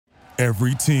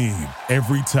Every team,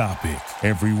 every topic,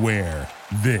 everywhere.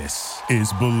 This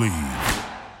is Believe.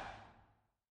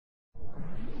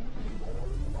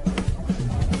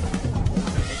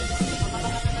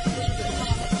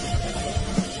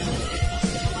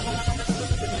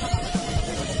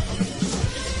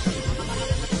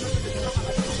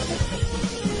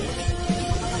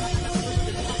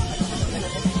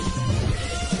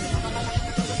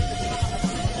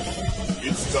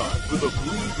 It's time for the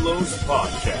Bleed Lows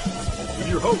Podcast with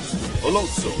your hosts,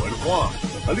 Alonso and Juan,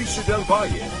 Alicia Del Valle,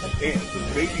 and the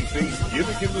babyface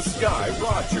gimmick in the sky,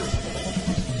 Roger.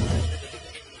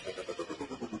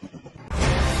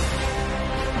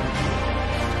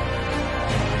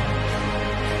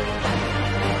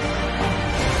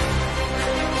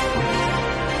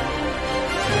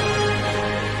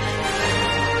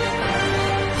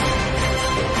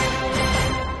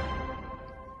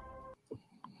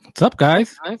 What's up,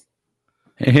 guys?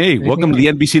 Hey, welcome to the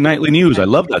NBC Nightly News. I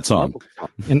love that song.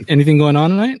 Anything going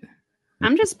on tonight?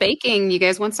 I'm just baking. You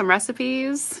guys want some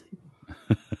recipes?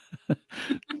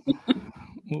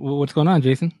 What's going on,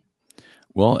 Jason?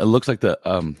 Well, it looks like the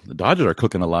Dodgers are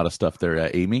cooking a lot of stuff there,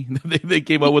 Amy. They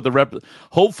came up with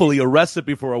hopefully a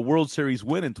recipe for a World Series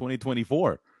win in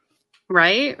 2024.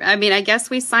 Right? I mean, I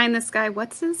guess we signed this guy.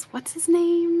 What's his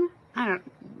name? I don't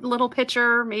know. Little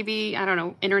pitcher, maybe, I don't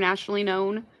know, internationally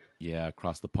known. Yeah,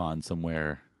 across the pond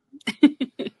somewhere.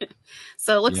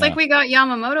 So it looks like we got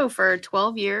Yamamoto for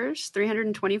 12 years,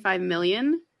 $325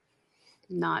 million.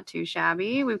 Not too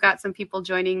shabby. We've got some people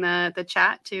joining the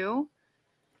chat too.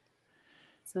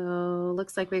 So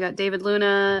looks like we got David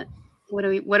Luna. What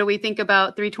do we think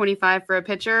about 325 for a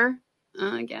pitcher?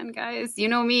 Again, guys, you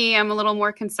know me, I'm a little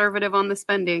more conservative on the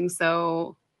spending.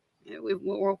 So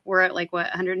we're at like what,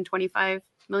 125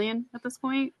 million at this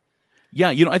point?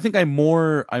 Yeah, I think I'm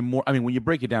more. I mean, when you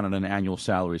break it down on an annual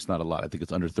salary, it's not a lot. I think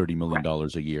it's under $30 million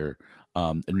a year,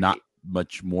 and not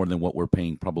much more than what we're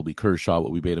paying probably Kershaw,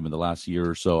 what we paid him in the last year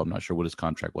or so. I'm not sure what his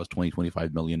contract was,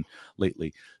 25 million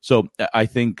lately. So I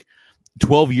think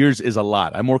 12 years is a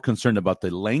lot. I'm more concerned about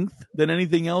the length than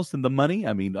anything else than the money.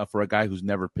 I mean, for a guy who's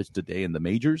never pitched a day in the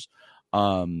majors,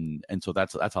 and so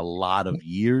that's a lot of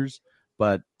years.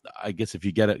 But I guess if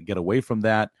you get away from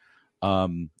that.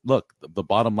 Look, the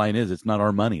bottom line is it's not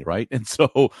our money, right? And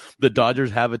so the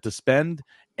Dodgers have it to spend,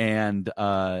 and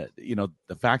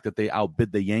the fact that they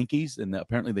outbid the Yankees, and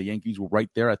apparently the Yankees were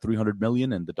right there at $300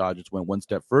 million, and the Dodgers went one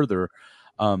step further.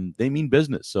 They mean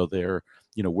business, so they're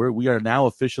we are now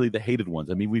officially the hated ones.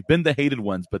 I mean, we've been the hated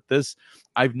ones, but this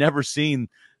I've never seen.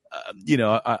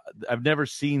 I've never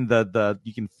seen the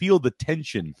you can feel the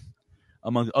tension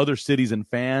among other cities and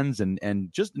fans and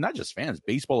just not just fans,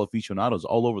 baseball aficionados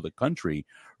all over the country,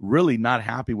 really not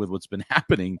happy with what's been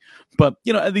happening. But,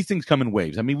 these things come in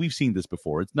waves. I mean, we've seen this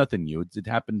before. It's nothing new. It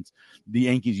happens. The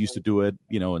Yankees used to do it,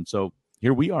 and so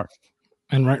here we are.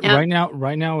 And right now,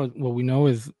 what we know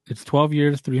is it's 12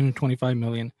 years, 325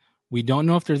 million. We don't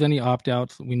know if there's any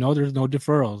opt-outs. We know there's no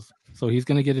deferrals. So he's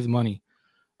going to get his money.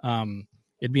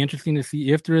 It'd be interesting to see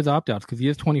if there is opt-outs because he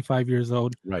is 25 years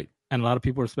old. Right. And a lot of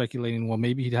people are speculating, well,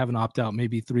 maybe he'd have an opt-out,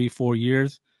 maybe 3-4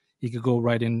 years. He could go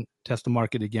right in, test the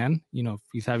market again, if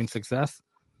he's having success.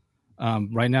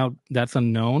 Right now, that's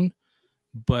unknown.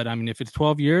 But, I mean, if it's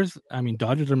 12 years, I mean,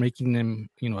 Dodgers are making them,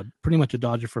 pretty much a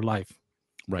Dodger for life.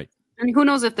 Right. I mean, who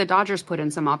knows if the Dodgers put in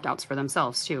some opt-outs for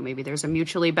themselves, too. Maybe there's a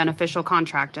mutually beneficial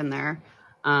contract in there.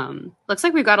 Looks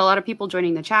like we've got a lot of people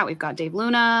joining the chat. We've got Dave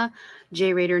Luna,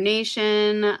 J Raider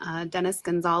Nation, Dennis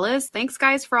Gonzalez. Thanks,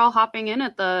 guys, for all hopping in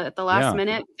at the last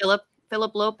minute.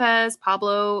 Philip Lopez,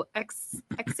 Pablo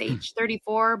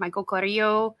XH34, Michael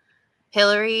Carrillo,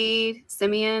 Hillary,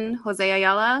 Simeon, Jose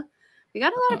Ayala. We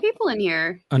got a lot of people in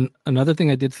here. Another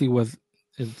thing I did see was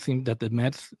it seemed that the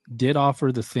Mets did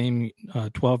offer the same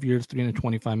 12 years,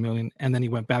 $325 million, and then he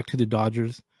went back to the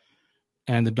Dodgers,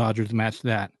 and the Dodgers matched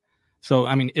that. So,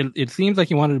 I mean, it seems like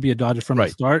he wanted to be a Dodger from the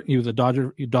start. He was a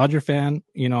Dodger fan,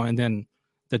 and then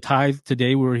the ties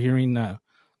today we were hearing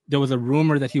there was a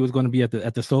rumor that he was going to be at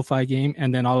the SoFi game.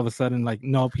 And then all of a sudden, like,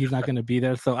 nope, he's not going to be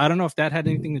there. So I don't know if that had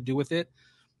anything to do with it.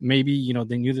 Maybe,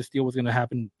 they knew this deal was going to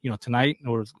happen, tonight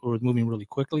or was moving really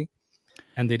quickly.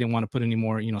 And they didn't want to put any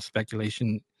more,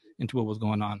 speculation into what was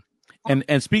going on.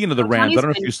 And speaking of the Rams, I don't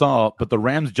know if you saw, but the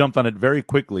Rams jumped on it very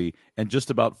quickly. And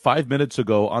just about 5 minutes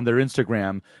ago on their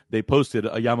Instagram, they posted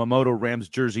a Yamamoto Rams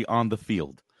jersey on the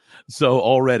field. So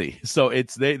already,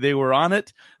 they were on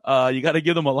it. You got to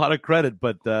give them a lot of credit.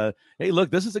 But hey, look,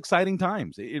 this is exciting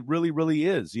times. It really, really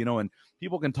is. And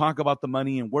people can talk about the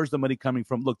money and where's the money coming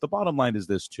from. Look, the bottom line is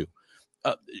this too.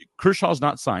 Kershaw's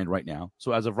not signed right now.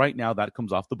 So as of right now, that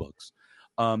comes off the books.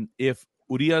 If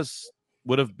Urias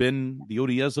would have been the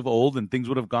ODS of old and things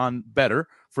would have gone better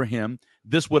for him,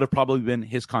 this would have probably been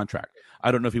his contract.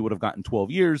 I don't know if he would have gotten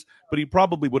 12 years, but he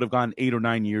probably would have gotten 8 or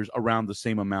 9 years around the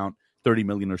same amount, 30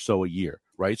 million or so a year,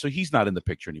 right? So he's not in the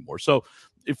picture anymore. So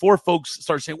before folks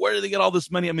start saying, where do they get all this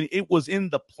money? I mean, it was in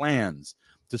the plans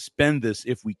to spend this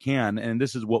if we can, and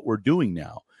this is what we're doing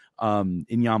now in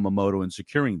Yamamoto and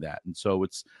securing that. And so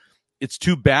it's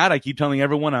too bad. I keep telling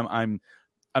everyone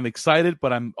I'm excited,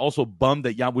 but I'm also bummed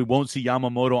that we won't see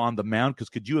Yamamoto on the mound, because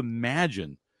could you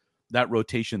imagine that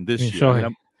rotation this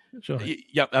year? Shohei.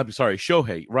 Yeah, I'm sorry,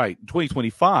 Shohei. Right,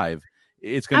 2025.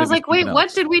 It's going to. I was like, wait,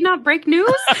 what? Did we not break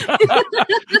news?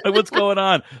 What's going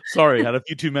on? Sorry, had a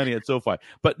few too many at SoFi.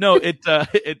 But no,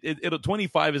 it'll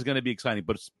 25 is going to be exciting.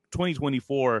 But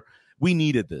 2024, we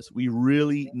needed this. We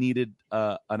really needed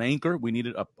an anchor. We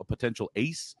needed a potential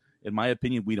ace. In my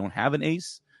opinion, we don't have an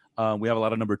ace. We have a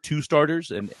lot of number 2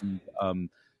 starters, and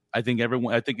I think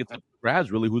it's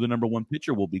grabs really who the number 1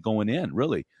 pitcher will be going in.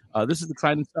 Really, this is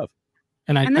exciting stuff.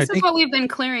 And this is what we've been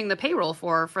clearing the payroll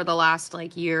for the last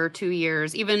year, 2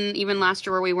 years, even last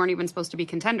year where we weren't even supposed to be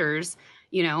contenders.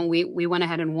 We went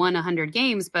ahead and won 100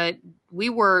 games, but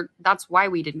that's why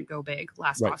we didn't go big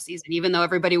last offseason. Even though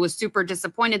everybody was super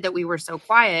disappointed that we were so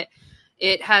quiet,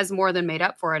 it has more than made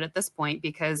up for it at this point,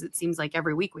 because it seems like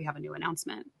every week we have a new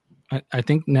announcement. I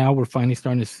think now we're finally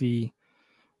starting to see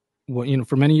what,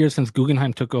 for many years since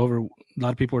Guggenheim took over, a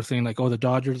lot of people were saying the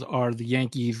Dodgers are the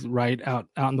Yankees right out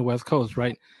in the West Coast,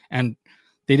 right? And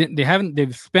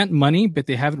they've spent money, but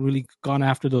they haven't really gone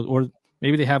after those, or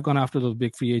maybe they have gone after those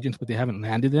big free agents, but they haven't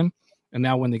landed them. And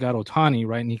now when they got Ohtani,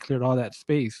 right, and he cleared all that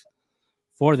space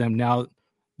for them, now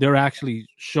they're actually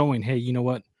showing, hey, you know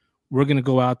what? We're going to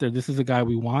go out there. This is the guy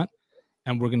we want,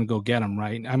 and we're going to go get him,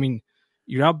 right? I mean,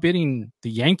 you're outbidding the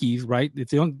Yankees, right?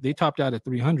 They topped out at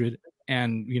 300,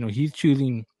 and he's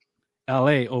choosing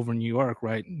LA over New York,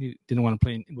 right? He didn't want to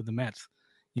play with the Mets.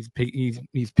 He's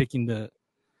picking the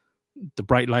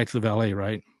bright lights of LA,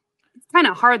 right? It's kind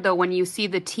of hard though when you see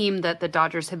the team that the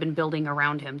Dodgers have been building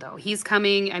around him. Though he's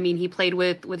coming, I mean, he played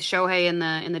with Shohei in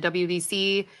the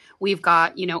WBC. We've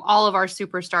got all of our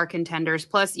superstar contenders.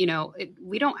 Plus,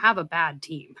 we don't have a bad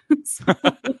team. So,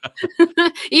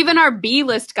 even our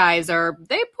B-list guys they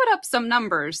put up some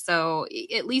numbers. So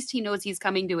at least he knows he's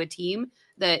coming to a team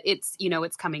that it's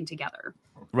coming together.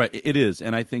 Right, it is,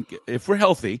 and I think if we're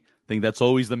healthy, I think that's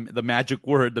always the magic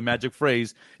word, the magic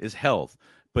phrase is health.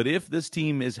 But if this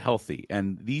team is healthy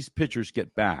and these pitchers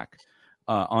get back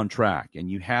on track,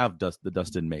 and you have the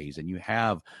Dustin Mays and you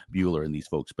have Buehler and these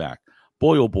folks back,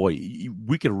 boy, oh boy,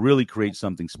 we could really create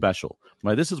something special.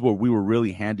 Right, this is where we were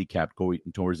really handicapped going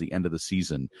towards the end of the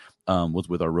season was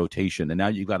with our rotation. And now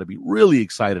you've got to be really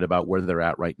excited about where they're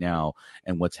at right now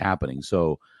and what's happening.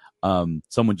 So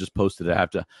someone just posted it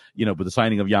after, with the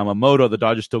signing of Yamamoto, the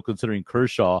Dodgers still considering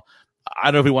Kershaw. I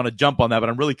don't know if we want to jump on that, but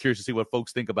I'm really curious to see what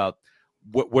folks think about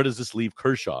where does this leave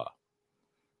Kershaw?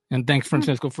 And thanks,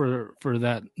 Francisco, for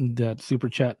that super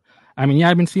chat. I mean, yeah,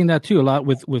 I've been seeing that too a lot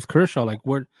with Kershaw.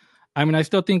 I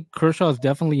still think Kershaw is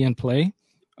definitely in play.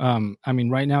 I mean,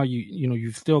 right now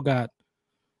you've still got.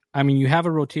 I mean, you have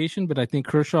a rotation, but I think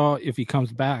Kershaw, if he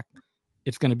comes back,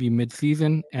 it's going to be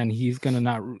mid-season, and he's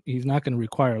not going to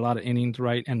require a lot of innings,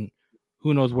 right? And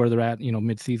who knows where they're at,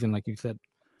 mid-season, like you said.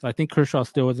 So I think Kershaw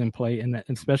still is in play, and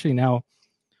especially now,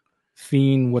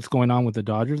 seeing what's going on with the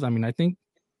Dodgers. I mean, I think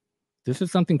this is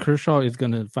something Kershaw is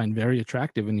going to find very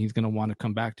attractive, and he's going to want to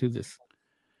come back to this.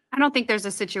 I don't think there's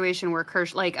a situation where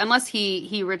Kershaw, unless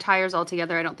he retires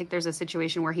altogether, I don't think there's a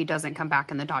situation where he doesn't come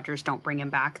back and the Dodgers don't bring him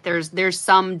back. There's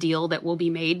some deal that will be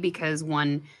made, because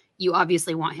one, you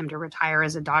obviously want him to retire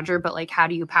as a Dodger, but how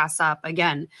do you pass up,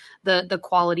 again, the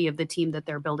quality of the team that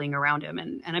they're building around him?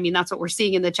 And I mean, that's what we're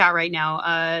seeing in the chat right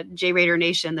now. J Raider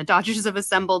Nation, the Dodgers have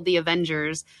assembled the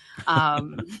Avengers.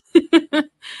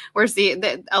 We're seeing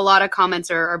that a lot of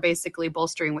comments are basically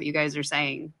bolstering what you guys are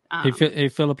saying. Hey,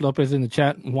 Philip Lopez in the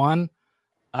chat. Juan,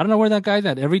 I don't know where that guy's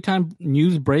at. Every time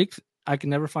news breaks, I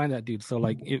can never find that dude. So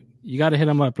you got to hit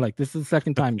him up. This is the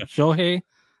second time. Shohei,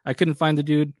 I couldn't find the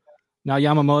dude. Now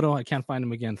Yamamoto, I can't find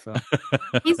him again. So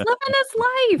he's living his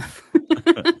life.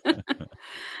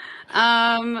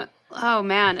 Oh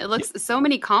man, it looks so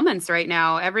many comments right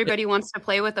now. Everybody wants to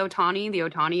play with Ohtani, the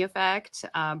Ohtani effect.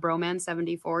 Broman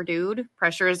 74, dude.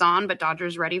 Pressure is on, but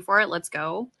Dodgers ready for it. Let's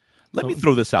go. Let me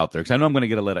throw this out there, because I know I'm going to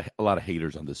get a lot of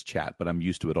haters on this chat, but I'm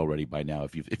used to it already by now.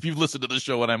 If you've listened to the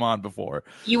show when I'm on before,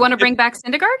 you want to bring back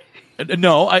Syndergaard?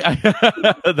 No, I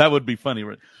that would be funny.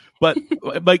 But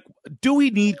do we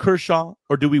need Kershaw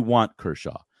or do we want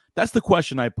Kershaw? That's the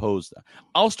question I posed.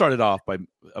 I'll start it off by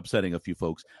upsetting a few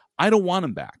folks. I don't want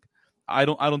him back. I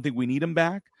don't think we need him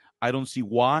back. I don't see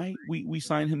why we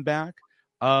sign him back.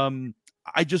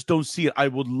 I just don't see it. I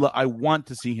want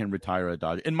to see him retire a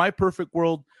Dodger. In my perfect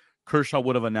world, Kershaw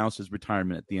would have announced his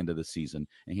retirement at the end of the season,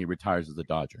 and he retires as a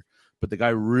Dodger. But the guy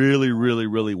really, really,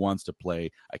 really wants to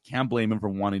play. I can't blame him for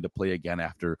wanting to play again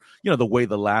after, the way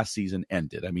the last season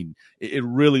ended. I mean, it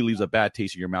really leaves a bad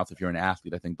taste in your mouth if you're an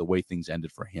athlete, I think, the way things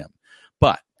ended for him.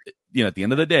 But, at the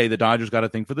end of the day, the Dodgers got to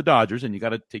think for the Dodgers, and you got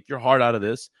to take your heart out of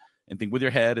this and think with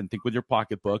your head and think with your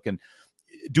pocketbook. And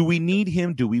do we need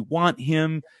him? Do we want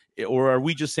him? Or are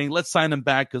we just saying, let's sign him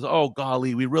back because, oh,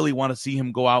 golly, we really want to see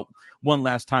him go out one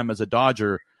last time as a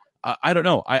Dodger? I don't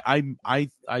know. I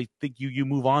think you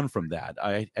move on from that.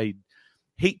 I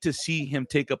hate to see him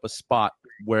take up a spot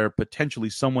where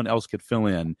potentially someone else could fill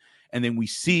in, and then we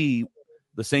see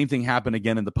the same thing happen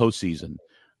again in the postseason.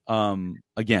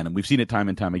 Again, and we've seen it time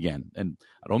and time again. And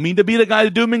I don't mean to be the guy to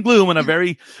doom and gloom on a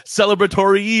very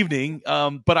celebratory evening,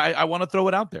 but I want to throw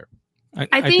it out there.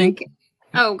 I think.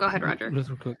 Oh, go ahead, Roger. Just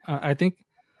real quick. I think,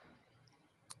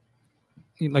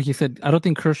 like you said, I don't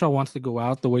think Kershaw wants to go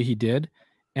out the way he did.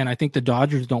 And I think the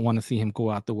Dodgers don't want to see him go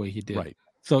out the way he did. Right.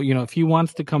 So, if he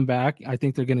wants to come back, I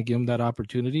think they're going to give him that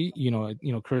opportunity.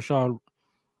 Kershaw,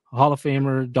 Hall of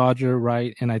Famer, Dodger,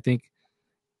 right? And I think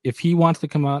if he wants to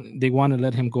come out, they want to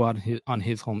let him go out on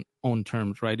his own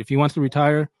terms, right? If he wants to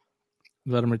retire,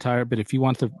 let him retire. But if he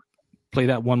wants to play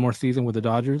that one more season with the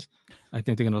Dodgers, I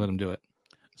think they're going to let him do it.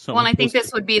 Well, and I think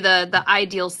this would be the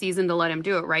ideal season to let him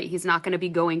do it, right? He's not going to be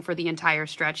going for the entire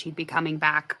stretch. He'd be coming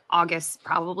back August,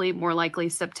 probably more likely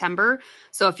September.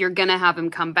 So if you're going to have him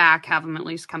come back, have him at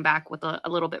least come back with a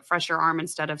little bit fresher arm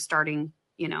instead of starting,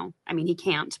 I mean, he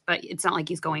can't, but it's not like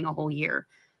he's going a whole year.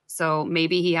 So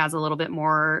maybe he has a little bit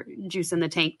more juice in the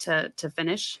tank to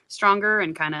finish stronger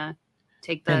and kind of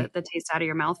take the taste out of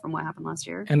your mouth from what happened last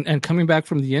year. And coming back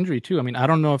from the injury too. I mean, I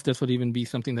don't know if this would even be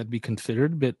something that'd be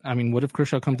considered, but I mean, what if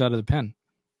Kershaw comes out of the pen,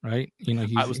 right?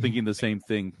 I was thinking the same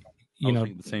thing.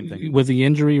 The same thing with the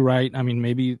injury, right? I mean,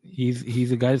 maybe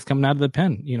he's a guy that's coming out of the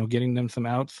pen, getting them some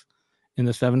outs in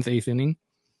the 7th, 8th inning.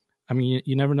 I mean,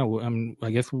 you never know.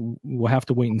 I guess we'll have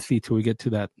to wait and see till we get to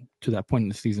that point in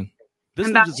the season.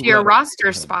 And back to your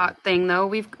roster spot thing, though,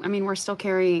 we're still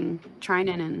carrying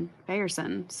Trinan and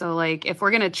Bayerson. So, like, if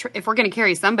we're gonna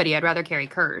carry somebody, I'd rather carry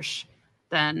Kersh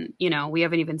than we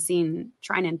haven't even seen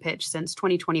Trinan pitch since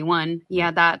 2021. He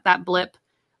had that blip.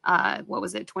 What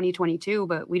was it, 2022?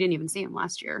 But we didn't even see him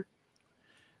last year.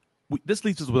 This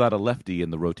leaves us without a lefty in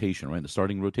the rotation, right? The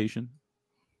starting rotation.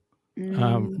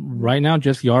 Right now,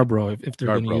 just Yarbrough. If they're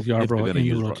going to use Yarbrough in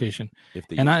the rotation,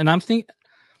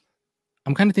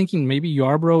 I'm kind of thinking maybe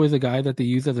Yarbrough is a guy that they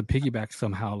use as a piggyback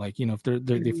somehow. Like, if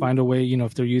they find a way,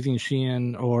 if they're using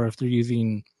Sheehan or if they're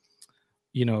using,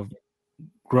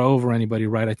 Grove or anybody,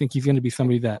 right? I think he's going to be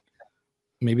somebody that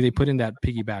maybe they put in that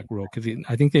piggyback role because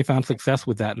I think they found success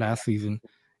with that last season,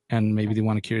 and maybe they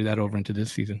want to carry that over into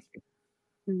this season.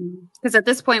 Because at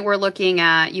this point, we're looking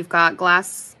at you've got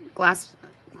Glass.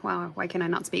 Wow, why can I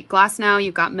not speak? Glass now.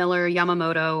 You've got Miller,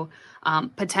 Yamamoto.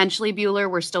 Potentially Buehler.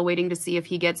 We're still waiting to see if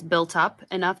he gets built up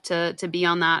enough to be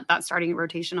on that starting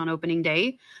rotation on opening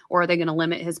day, or are they going to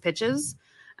limit his pitches?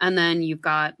 And then you've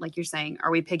got, like you're saying, are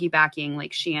we piggybacking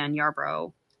like Sheehan,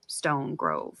 Yarbrough, Stone,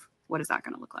 Grove? What is that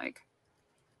going to look like?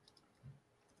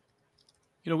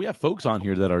 We have folks on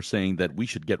here that are saying that we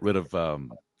should get rid of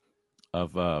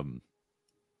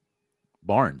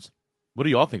Barnes. What do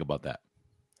you all think about that?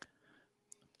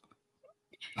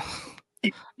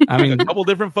 I mean, a couple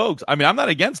different folks. I mean, I'm not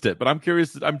against it, but I'm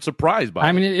curious. I'm surprised by it.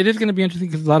 I mean, it is going to be interesting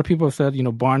because a lot of people have said,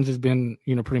 Barnes has been,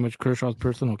 pretty much Kershaw's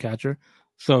personal catcher.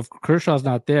 So if Kershaw's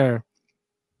not there,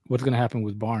 what's going to happen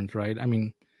with Barnes, right? I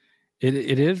mean, it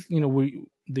is,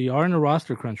 they are in a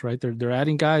roster crunch, right? They're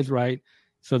adding guys, right?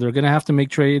 So they're going to have to make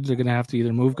trades. They're going to have to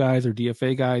either move guys or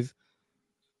DFA guys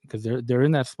because they're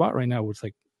in that spot right now where it's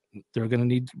like they're going to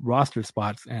need roster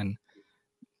spots, and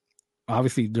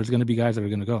obviously there's going to be guys that are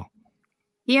going to go.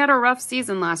 He had a rough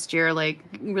season last year, like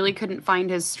really couldn't find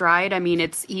his stride. I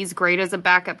mean, he's great as a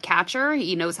backup catcher.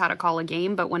 He knows how to call a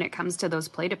game, but when it comes to those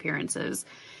plate appearances,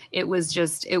 it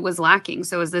was lacking.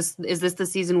 So is this the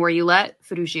season where you let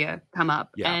Fiducia come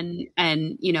up and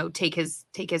take his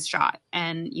shot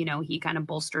and he kind of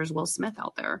bolsters Will Smith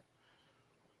out there?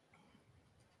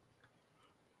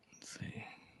 Let's see.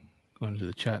 Going to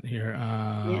the chat here.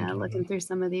 Looking through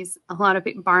some of these. A lot of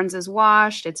Barnes is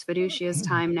washed. It's Fiducia's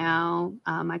time now.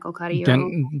 Michael Carrillo.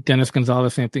 Dennis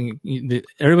Gonzalez, same thing.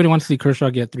 Everybody wants to see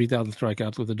Kershaw get 3,000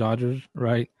 strikeouts with the Dodgers,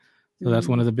 right? So that's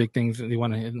one of the big things that they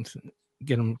want to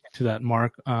get him to that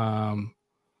mark.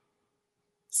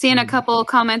 Seeing a couple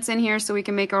comments in here so we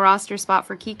can make a roster spot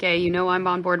for Kike. I'm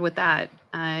on board with that.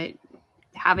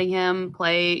 having him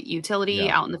play utility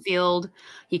out in the field.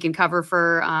 He can cover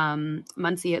for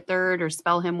Muncy at third or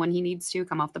spell him when he needs to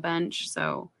come off the bench.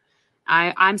 So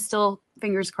I'm still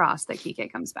fingers crossed that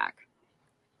Kike comes back.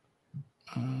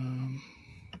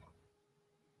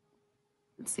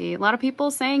 Let's see. A lot of people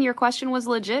saying your question was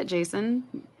legit, Jason.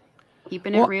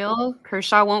 Keeping it real.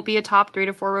 Kershaw won't be a top 3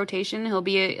 to 4 rotation. He'll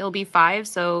be 5.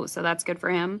 So that's good for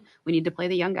him. We need to play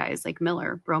the young guys like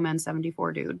Miller, Broman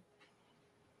 74 dude.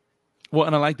 Well,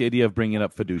 and I like the idea of bringing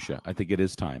up Fiducia. I think it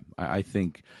is time. I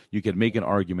think you could make an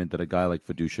argument that a guy like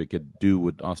Fiducia could do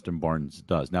what Austin Barnes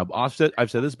does. Now, I've said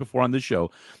this before on this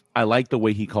show. I like the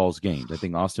way he calls games. I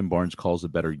think Austin Barnes calls a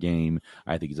better game.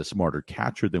 I think he's a smarter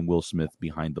catcher than Will Smith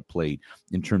behind the plate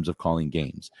in terms of calling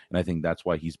games. And I think that's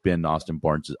why he's been Austin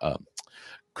Barnes,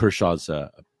 Kershaw's,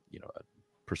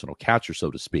 personal catcher,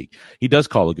 so to speak. He does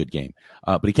call a good game,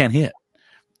 but he can't hit.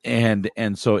 And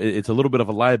so it's a little bit of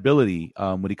a liability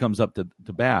when he comes up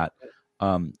to bat.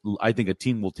 I think a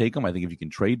team will take him. I think if you can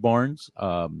trade Barnes,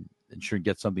 and sure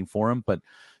get something for him. But,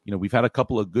 we've had a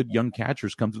couple of good young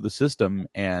catchers come through the system,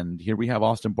 and here we have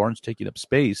Austin Barnes taking up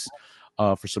space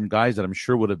for some guys that I'm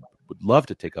sure would love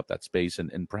to take up that space,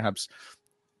 and perhaps,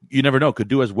 you never know, could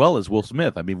do as well as Will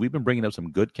Smith. I mean, we've been bringing up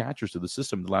some good catchers to the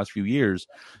system the last few years,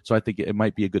 so I think it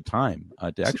might be a good time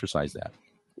to exercise that.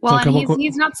 Well, and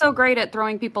he's not so great at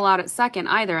throwing people out at second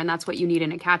either, and that's what you need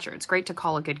in a catcher. It's great to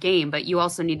call a good game, but you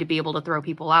also need to be able to throw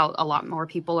people out. A lot more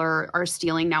people are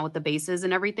stealing now with the bases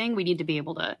and everything. We need to be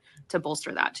able to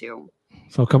bolster that too.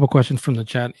 So a couple questions from the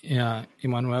chat.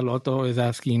 Emmanuel Otto is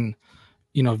asking,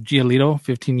 Giolito,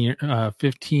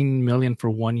 15 million for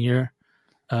 1 year,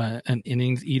 an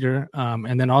innings eater,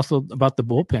 and then also about the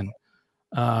bullpen.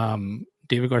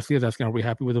 David Garcia is asking, are we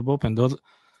happy with the bullpen?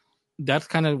 That's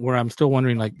kind of where I'm still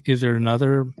wondering, like, is there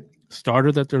another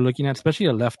starter that they're looking at, especially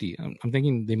a lefty? I'm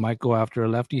thinking they might go after a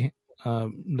lefty,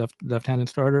 left-handed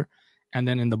starter. And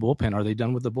then in the bullpen, are they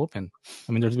done with the bullpen?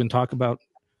 I mean, there's been talk about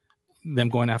them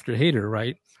going after Hader,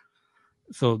 right?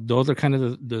 So those are kind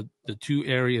of the two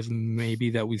areas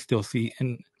maybe that we still see.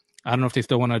 And I don't know if they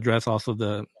still want to address also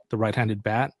the right-handed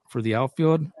bat for the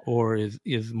outfield, or is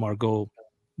Margot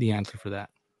the answer for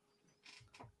that?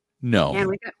 No. And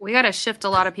we got to shift a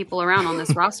lot of people around on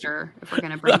this roster if we're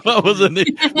going to bring. I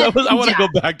want to go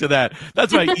back to that.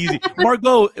 That's not easy.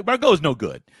 Margot is no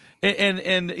good,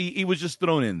 and he was just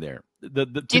thrown in there. Do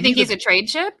you think he's a trade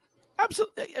chip?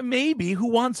 Absolutely, maybe. Who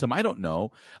wants him? I don't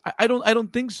know. I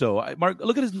don't think so.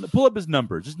 Look at pull up his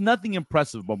numbers. There's nothing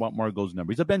impressive about Margot's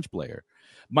number. He's a bench player.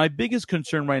 My biggest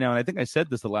concern right now, and I think I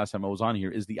said this the last time I was on here,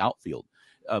 is the outfield.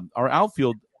 Our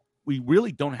outfield. We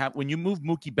really don't have, when you move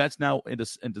Mookie Betts now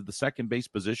into the second base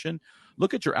position,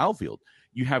 look at your outfield.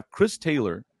 You have Chris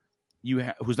Taylor,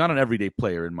 who's not an everyday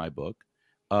player in my book.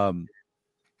 Outman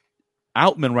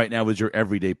right now is your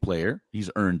everyday player.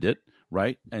 He's earned it,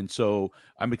 right? And so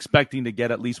I'm expecting to get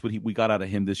at least what we got out of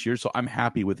him this year. So I'm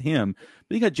happy with him.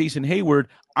 But you got Jason Hayward.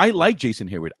 I like Jason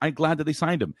Hayward. I'm glad that they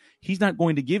signed him. He's not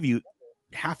going to give you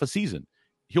half a season.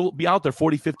 He'll be out there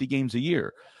 40, 50 games a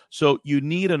year. So you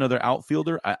need another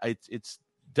outfielder. It's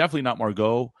definitely not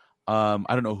Margot. I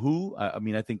don't know who. I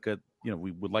mean, I think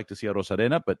we would like to see a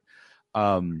Rosarena, but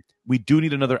we do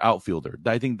need another outfielder.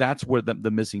 I think that's where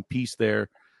the missing piece there.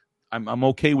 I'm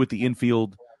okay with the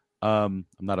infield. I'm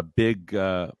not a big.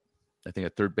 I think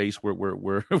at third base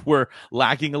we're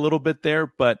lacking a little bit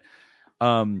there, but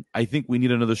I think we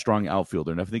need another strong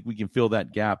outfielder, and if I think we can fill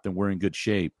that gap, then we're in good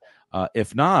shape.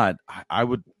 If not, I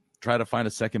would try to find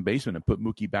a second baseman and put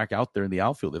Mookie back out there in the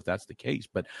outfield if that's the case.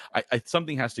 But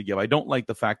something has to give. I don't like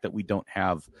the fact that we don't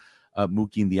have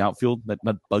Mookie in the outfield. That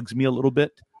bugs me a little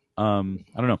bit. I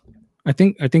don't know. I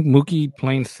think Mookie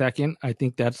playing second, I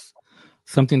think that's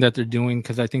something that they're doing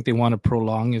because I think they want to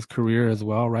prolong his career as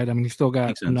well, right? I mean, he's still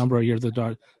got a number of years of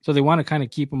Dodgers. So they want to kind of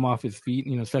keep him off his feet.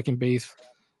 Second base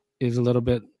is a little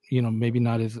bit, maybe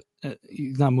not as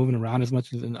he's not moving around as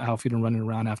much as an outfield and running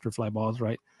around after fly balls,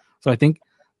 right? So I think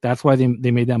that's why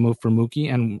they made that move for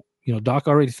Mookie. And, Doc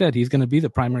already said he's going to be the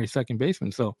primary second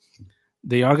baseman. So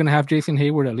they are going to have Jason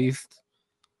Hayward at least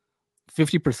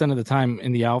 50% of the time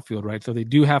in the outfield, right? So they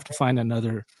do have to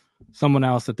find someone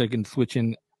else that they can switch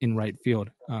in right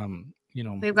field.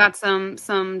 We've got some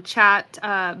chat,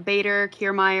 Bader,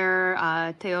 Kiermaier,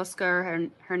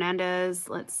 Teoscar Hernandez.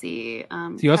 Let's see.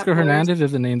 Teoscar Hernandez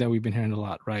is a name that we've been hearing a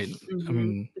lot, right? Mm-hmm. I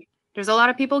mean, there's a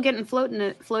lot of people getting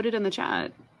floated in the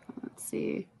chat. Let's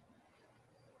see.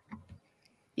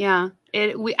 Yeah,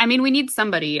 we need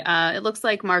somebody. It looks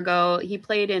like Margot, he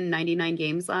played in 99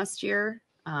 games last year.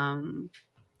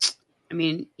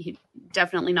 He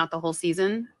definitely not the whole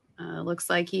season. Looks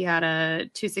like he had a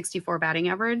 264 batting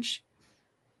average.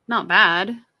 not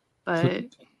bad, but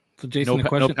So Jason, the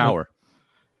question, no power.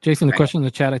 Jason, the question in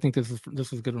the chat, I think this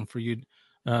is a good one for you.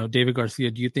 David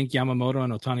Garcia, do you think Yamamoto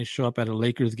and Ohtani show up at a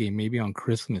Lakers game, maybe on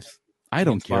Christmas? I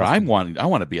don't care. I want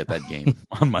to be at that game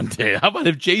on Monday. How about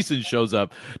if Jason shows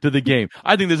up to the game?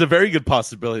 I think there's a very good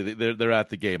possibility that they're at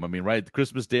the game. I mean, right,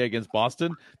 Christmas Day against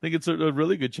Boston. I think it's a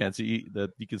really good chance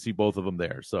that you can see both of them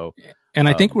there. So, and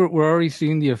I think we're already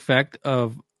seeing the effect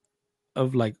of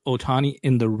like Ohtani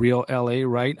in the real LA,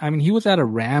 right? I mean, he was at a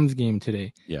Rams game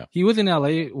today. Yeah, he was in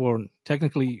LA, or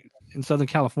technically in Southern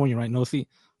California, right? No, see,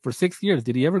 for 6 years,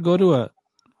 did he ever go to a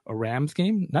Rams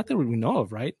game? Not that we know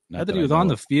of, right? Not that he was on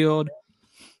the field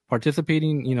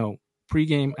participating,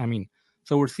 pregame. I mean,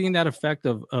 so we're seeing that effect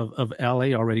of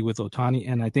LA already with Ohtani,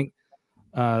 and I think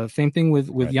same thing with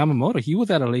right. Yamamoto. He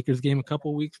was at a Lakers game a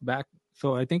couple of weeks back,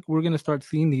 so I think we're going to start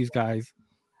seeing these guys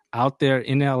out there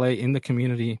in LA, in the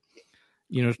community,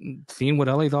 seeing what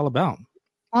LA is all about.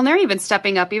 Well, and they're even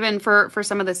stepping up, even for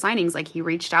some of the signings. Like, he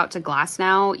reached out to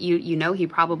Glasnow. He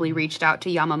probably reached out to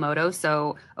Yamamoto.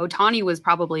 So Ohtani was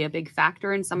probably a big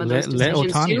factor in some of those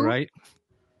decisions Ohtani, too. Right?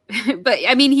 But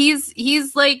I mean, he's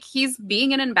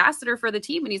being an ambassador for the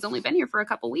team, and he's only been here for a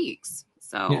couple weeks.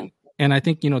 So, yeah. And I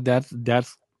think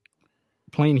that's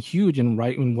playing huge and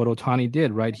right in what Ohtani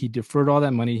did. Right, he deferred all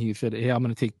that money. He said, "Hey, I'm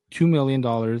going to take $2 million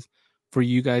for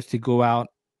you guys to go out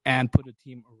and put a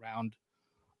team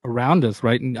around us,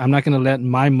 right? And I'm not going to let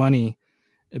my money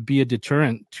be a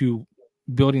deterrent to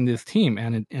building this team."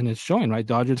 And it's showing, right?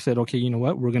 Dodgers said, "Okay, you know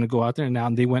what? We're going to go out there." And now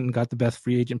they went and got the best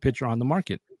free agent pitcher on the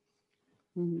market.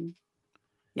 Mm-hmm.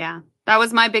 Yeah, that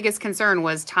was my biggest concern,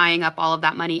 was tying up all of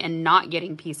that money and not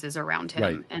getting pieces around him.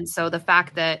 Right. And so the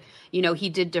fact that, he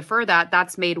did defer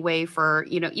that's made way for,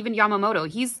 even Yamamoto.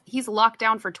 He's locked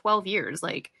down for 12 years.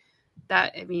 Like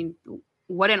that. I mean,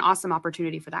 what an awesome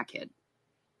opportunity for that kid.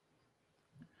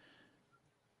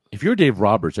 If you're Dave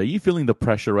Roberts, are you feeling the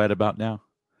pressure right about now?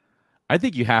 I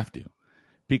think you have to,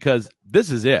 because this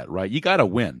is it, right? You got to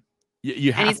win.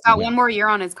 You have and he's got one more year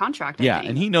on his contract. I think.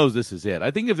 And he knows this is it. I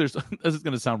think if there's, this is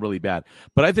going to sound really bad,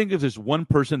 but I think if there's one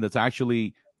person that's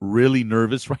actually really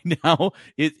nervous right now,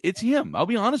 it's him. I'll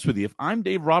be honest with you. If I'm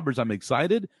Dave Roberts, I'm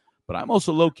excited, but I'm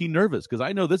also low key nervous because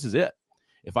I know this is it.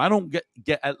 If I don't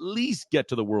at least get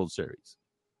to the World Series,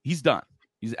 he's done.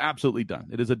 He's absolutely done.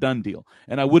 It is a done deal.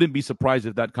 And I wouldn't be surprised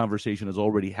if that conversation has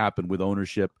already happened with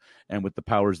ownership and with the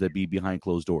powers that be behind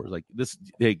closed doors. Like this,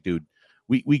 hey, dude,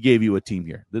 we gave you a team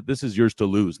here. This is yours to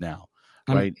lose now,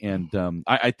 right? And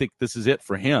I think this is it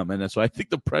for him. And so I think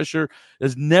the pressure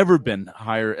has never been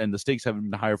higher, and the stakes haven't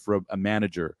been higher for a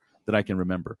manager that I can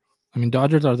remember. I mean,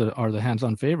 Dodgers are the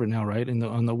hands-on favorite now, right?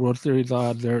 On the World Series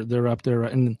odds, they're up there,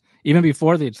 and even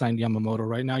before they'd signed Yamamoto,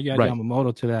 right now you add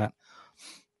Yamamoto to that.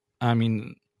 I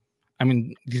mean,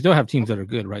 you still have teams that are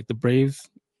good, right? The Braves,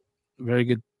 very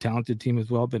good, talented team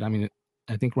as well. But I mean,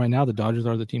 I think right now the Dodgers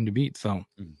are the team to beat. So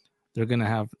they're gonna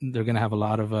have a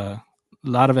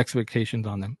lot of expectations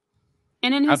on them.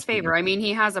 And in his favor, I mean,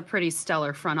 he has a pretty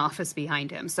stellar front office behind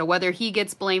him. So whether he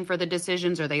gets blamed for the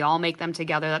decisions or they all make them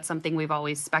together, that's something we've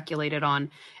always speculated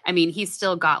on. I mean, he's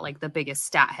still got like the biggest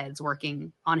stat heads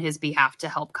working on his behalf to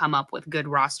help come up with good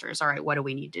rosters. All right, what do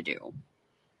we need to do?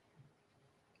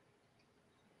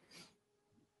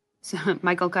 So,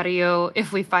 Michael Carrillo,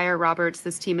 if we fire Roberts,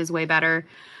 this team is way better.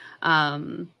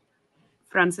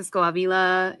 Francisco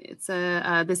Avila,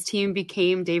 this team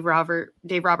became Dave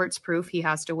Roberts proof he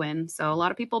has to win. So a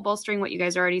lot of people bolstering what you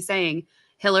guys are already saying.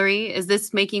 Hillary, is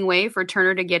this making way for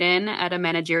Turner to get in at a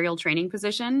managerial training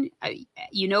position?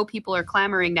 People are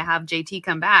clamoring to have JT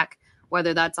come back,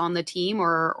 whether that's on the team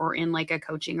or in like a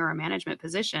coaching or a management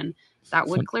position. That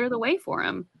would clear the way for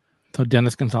him. So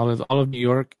Dennis Gonzalez, all of New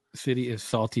York City is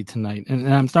salty tonight.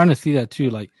 And I'm starting to see that too.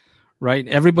 Like, right.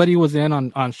 Everybody was in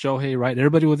on Shohei, right?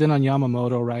 Everybody was in on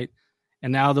Yamamoto, right?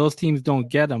 And now those teams don't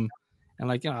get them. And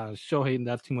like, Shohei,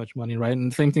 that's too much money, right?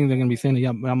 And the same thing they're going to be saying to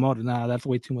Yamamoto, that's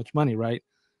way too much money, right?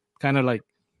 Kind of like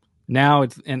now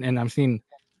it's, and I'm seeing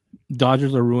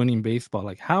Dodgers are ruining baseball.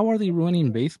 Like, how are they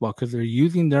ruining baseball? Because they're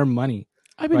using their money.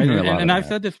 I've been hearing a lot and I've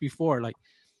said this before, like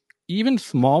even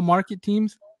small market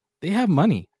teams, they have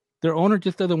money. Their owner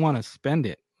just doesn't want to spend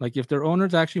it. Like if their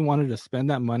owners actually wanted to spend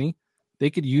that money, they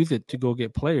could use it to go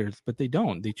get players, but they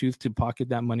don't. They choose to pocket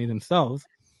that money themselves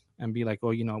and be like, oh,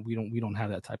 we don't have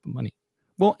that type of money.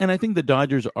 Well, and I think the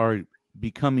Dodgers are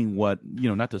becoming what,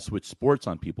 not to switch sports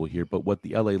on people here, but what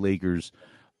the LA Lakers,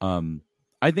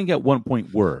 I think at one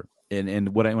point were.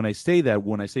 And when I say that,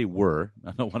 when I say were,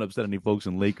 I don't want to upset any folks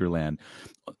in Lakerland,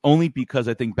 only because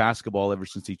I think basketball, ever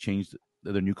since he changed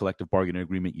their new collective bargaining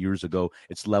agreement years ago,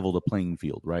 it's leveled the playing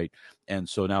field, right? And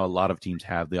so now a lot of teams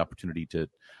have the opportunity to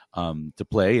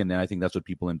play, and I think that's what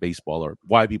people in baseball are,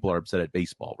 why people are upset at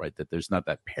baseball, right? That there's not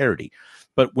that parity.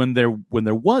 But when there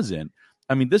wasn't,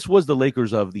 I mean, this was the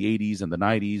Lakers of the 80s and the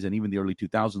 90s and even the early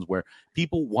 2000s, where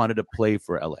people wanted to play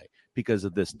for LA because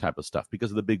of this type of stuff,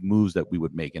 because of the big moves that we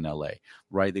would make in LA,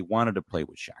 right? They wanted to play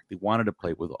with Shaq. They wanted to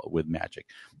play with Magic.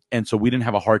 And so we didn't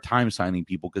have a hard time signing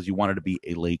people because you wanted to be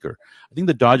a Laker. I think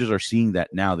the Dodgers are seeing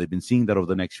that now. They've been seeing that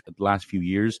over the last few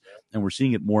years, and we're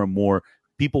seeing it more and more.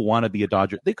 People want to be a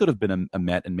Dodger. They could have been a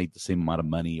Met and made the same amount of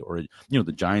money, or,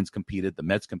 the Giants competed, the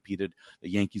Mets competed, the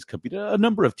Yankees competed, a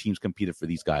number of teams competed for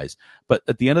these guys. But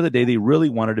at the end of the day, they really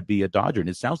wanted to be a Dodger. And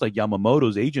it sounds like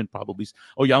Yamamoto's agent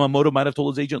Yamamoto might have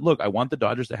told his agent, look, I want the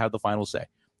Dodgers to have the final say.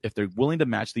 If they're willing to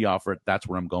match the offer, that's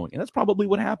where I'm going. And that's probably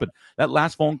what happened. That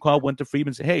last phone call went to Friedman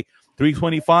and said, hey,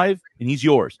 325 and he's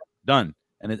yours. Done.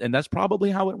 And that's probably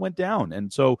how it went down.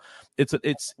 And so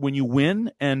it's when you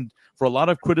win, and for a lot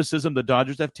of criticism the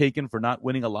Dodgers have taken for not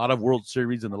winning a lot of World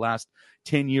Series in the last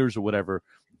 10 years or whatever,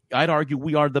 I'd argue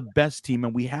we are the best team,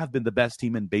 and we have been the best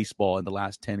team in baseball in the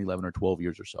last 10, 11, or 12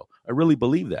 years or so. I really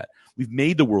believe that. We've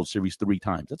made the World Series 3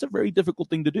 times. That's a very difficult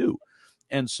thing to do.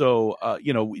 And so,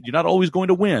 you're not always going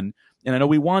to win, and I know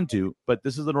we want to, but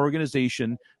this is an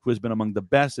organization who has been among the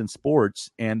best in sports,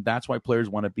 and that's why players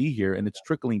want to be here, and it's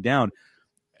trickling down.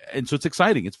 And so it's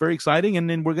exciting. It's very exciting. And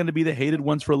then we're going to be the hated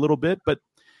ones for a little bit. But,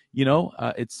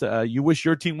 it's you wish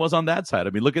your team was on that side.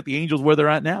 I mean, look at the Angels where they're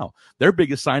at now. Their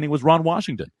biggest signing was Ron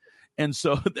Washington. And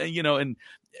so, and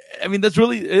I mean, that's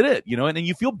really it, and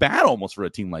you feel bad almost for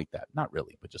a team like that. Not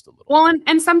really, but just a little. Well,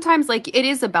 and sometimes it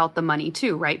is about the money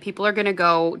too, right? People are going to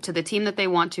go to the team that they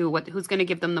want to, who's going to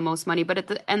give them the most money. But at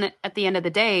the end of the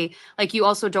day, you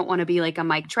also don't want to be like a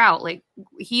Mike Trout.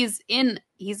 He's in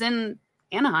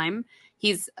Anaheim.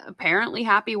 He's apparently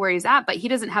happy where he's at, but he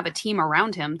doesn't have a team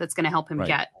around him that's going to help him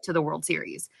get to the World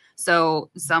Series. So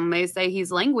some may say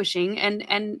he's languishing, and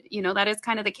that is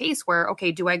kind of the case where,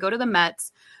 okay, do I go to the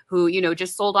Mets, who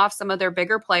just sold off some of their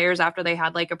bigger players after they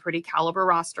had a pretty caliber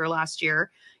roster last year?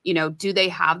 Do they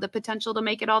have the potential to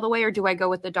make it all the way, or do I go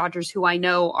with the Dodgers, who I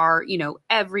know are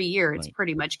every year it's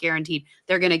pretty much guaranteed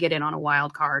they're going to get in on a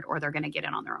wild card, or they're going to get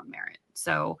in on their own merit?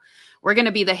 So we're going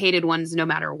to be the hated ones no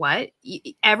matter what.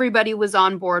 Everybody was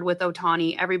on board with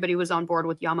Ohtani. Everybody was on board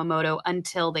with Yamamoto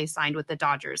until they signed with the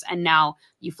Dodgers. And now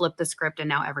you flip the script, and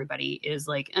now everybody is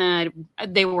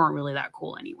they weren't really that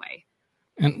cool anyway.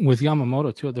 And with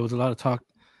Yamamoto too, there was a lot of talk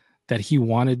that he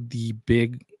wanted the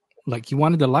big, he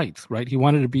wanted the lights, right? He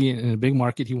wanted to be in a big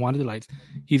market. He wanted the lights.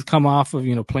 He's come off of,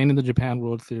 playing in the Japan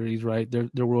World Series, right?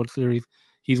 Their World Series.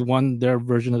 He's won their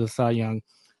version of the Cy Young.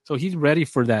 So he's ready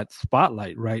for that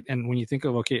spotlight, right? And when you think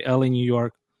of, LA, New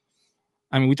York,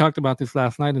 I mean, we talked about this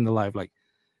last night in the live,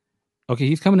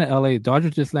 he's coming to LA.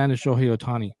 Dodgers just landed Shohei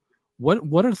Ohtani.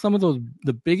 What are some of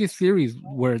the biggest series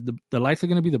where the lights are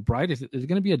going to be the brightest? It's going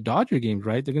to be a Dodger games,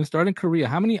 right? They're going to start in Korea.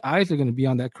 How many eyes are going to be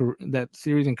on that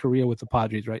series in Korea with the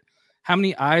Padres, right? How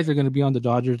many eyes are going to be on the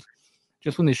Dodgers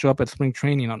just when they show up at spring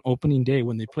training on opening day,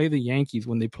 when they play the Yankees,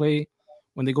 when they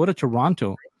go to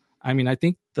Toronto? I mean, I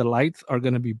think the lights are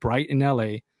going to be bright in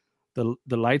LA. The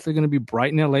lights are going to be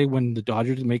bright in LA when the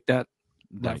Dodgers make that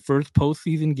first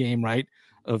postseason game, right?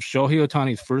 Of Shohei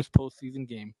Ohtani's first postseason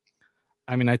game.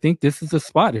 I mean, I think this is the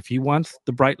spot. If he wants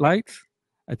the bright lights,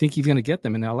 I think he's going to get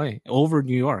them in LA over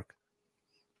New York.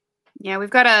 Yeah, we've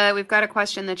got a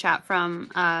question in the chat from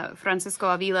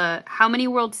Francisco Avila. How many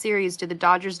World Series do the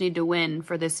Dodgers need to win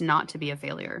for this not to be a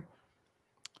failure?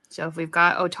 So if we've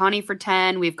got Ohtani for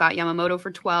 10, we've got Yamamoto for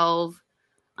 12,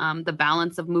 the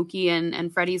balance of Mookie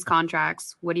and Freddie's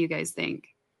contracts. What do you guys think?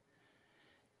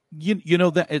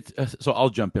 So I'll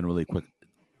jump in really quick.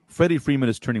 Freddie Freeman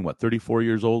is turning 34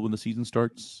 years old when the season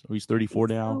starts, or he's 34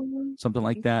 now, something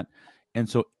like that. And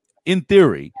so in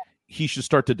theory, he should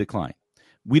start to decline.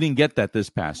 We didn't get that this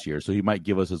past year, so he might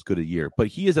give us as good a year. But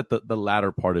he is at the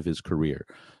latter part of his career.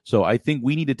 So I think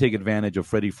we need to take advantage of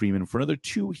Freddie Freeman for another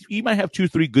 2. He might have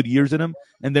 2-3 good years in him,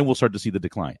 and then we'll start to see the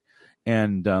decline.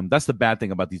 And that's the bad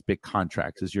thing about these big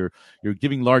contracts is you're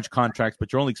giving large contracts,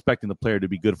 but you're only expecting the player to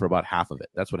be good for about half of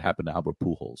it. That's what happened to Albert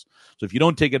Pujols. So if you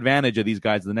don't take advantage of these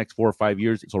guys in the next 4 or 5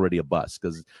 years, it's already a bust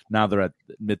because now they're at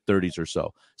mid-30s or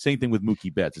so. Same thing with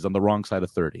Mookie Betts. He's on the wrong side of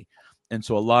 30. And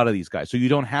so a lot of these guys, so you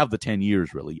don't have the 10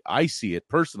 years really. I see it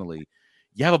personally.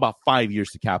 You have about 5 years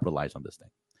to capitalize on this thing.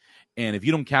 And if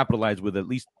you don't capitalize with at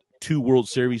least 2 World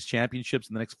Series championships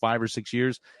in the next 5 or 6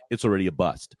 years, it's already a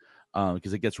bust.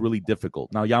 because it gets really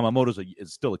difficult. Now Yamamoto's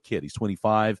is still a kid; he's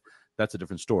 25. That's a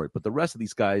different story. But the rest of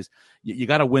these guys, you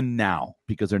got to win now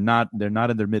because they're not in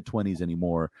their mid-20s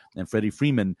anymore. And Freddie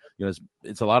Freeman,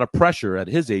 it's a lot of pressure at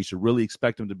his age to really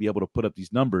expect him to be able to put up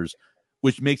these numbers,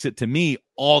 which makes it, to me,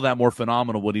 all that more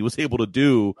phenomenal what he was able to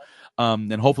do,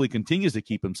 and hopefully continues to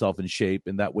keep himself in shape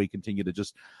and that way continue to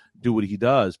just do what he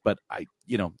does. But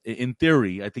in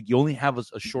theory, I think you only have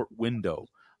a short window,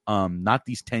 not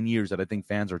these 10 years that I think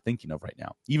fans are thinking of right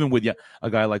now, even with a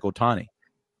guy like Ohtani.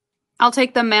 I'll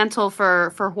take the mantle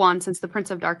for Juan since the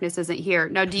Prince of Darkness isn't here.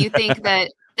 Now, do you think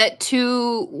that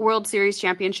 2 World Series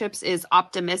championships is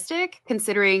optimistic,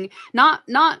 considering not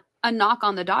a knock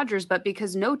on the Dodgers, but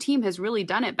because no team has really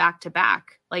done it back to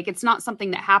back? Like, it's not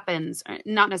something that happens,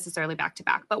 not necessarily back to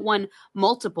back, but won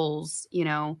multiples.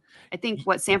 I think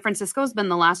San Francisco's been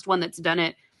the last one that's done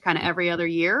it kind of every other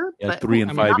year. Yeah, but 3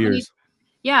 and 5 years.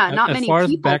 Not as many far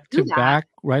people as back do to that. back,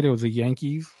 right? It was the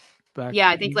Yankees.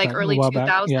 I think like early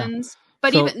 2000s. Yeah.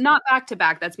 But so, even not back to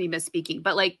back, that's me misspeaking,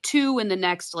 but like 2 in the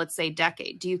next, let's say,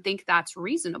 decade. Do you think that's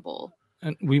reasonable?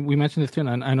 And we mentioned this too,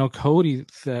 and I know Cody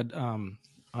said on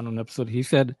an episode, he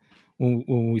said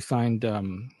when we signed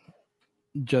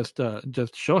just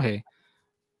Shohei,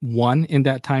 1 in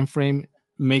that time frame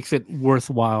makes it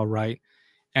worthwhile, right?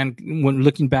 And when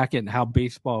looking back at how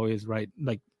baseball is, right,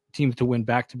 like teams to win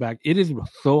back to back, it is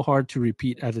so hard to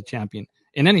repeat as a champion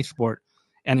in any sport,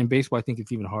 and in baseball, I think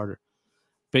it's even harder.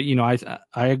 But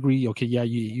I agree. Okay, yeah,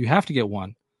 you have to get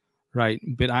 1, right?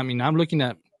 But I mean, I'm looking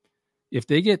at if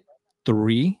they get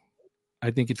 3,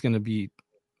 I think it's going to be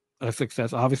a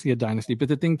success. Obviously, a dynasty. But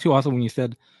the thing too, also when you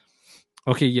said,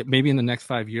 okay, yeah, maybe in the next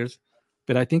 5 years,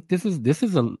 but I think this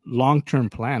is a long-term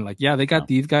plan. Like, yeah, they got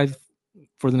these guys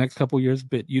for the next couple of years,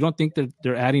 but you don't think that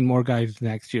they're adding more guys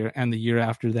next year and the year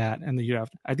after that and the year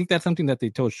after. I think that's something that they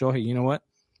told Shohei. You know what?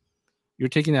 You're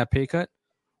taking that pay cut.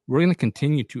 We're going to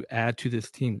continue to add to this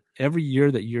team. Every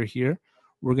year that you're here,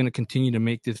 we're going to continue to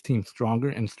make this team stronger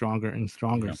and stronger and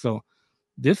stronger. Yeah. So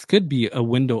this could be a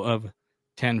window of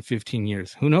 10, 15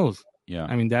 years. Who knows? Yeah.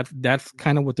 I mean, that's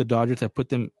kind of what the Dodgers have put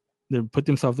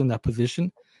themselves in that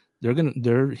position.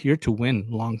 They're here to win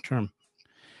long term.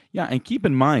 Yeah, and keep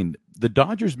in mind, the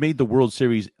Dodgers made the World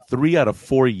Series 3 out of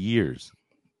 4 years.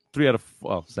 3 out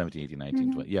of 17, 18,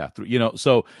 19, 20. Yeah,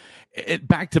 so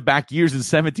back-to-back years in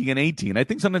 17 and 18. I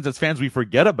think sometimes as fans we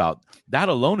forget about that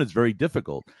alone is very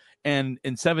difficult. And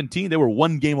in 17, they were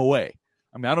 1 game away.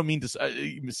 I mean, I don't mean to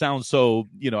sound so,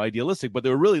 idealistic, but they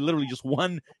were really literally just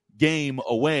 1 game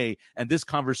away, and this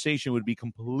conversation would be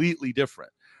completely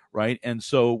different, right? And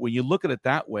so when you look at it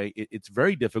that way, it's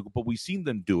very difficult, but we've seen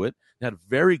them do it. They had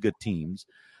very good teams.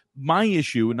 My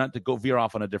issue, not to go veer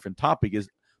off on a different topic, is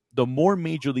the more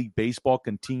Major League Baseball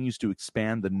continues to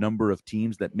expand the number of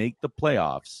teams that make the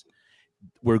playoffs,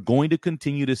 we're going to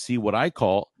continue to see what I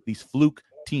call these fluke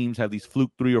teams have these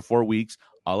fluke 3 or 4 weeks,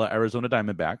 a la Arizona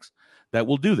Diamondbacks, that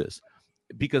will do this.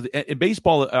 Because in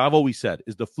baseball, I've always said,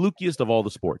 is the flukiest of all the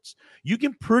sports. You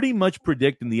can pretty much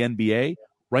predict in the NBA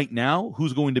right now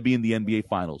who's going to be in the NBA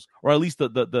finals, or at least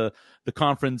the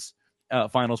conference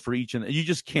finals for each. And you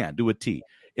just can't do a T.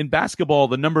 In basketball,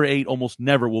 the number 8 almost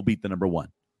never will beat the number 1.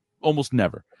 Almost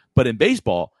never. But in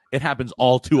baseball, it happens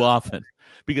all too often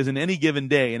because in any given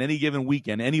day, in any given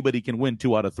weekend, anybody can win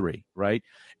 2 out of 3, right?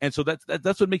 And so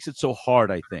that's what makes it so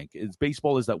hard, I think.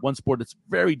 Baseball is that one sport that's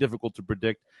very difficult to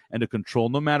predict and to control,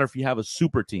 no matter if you have a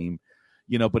super team,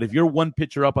 but if you're one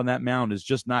pitcher up on that mound is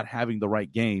just not having the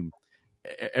right game,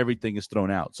 everything is thrown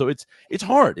out. So it's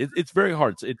hard. It's very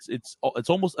hard. It's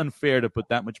almost unfair to put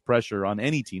that much pressure on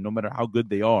any team, no matter how good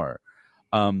they are.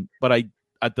 But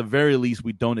at the very least,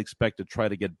 we don't expect to try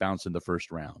to get bounced in the first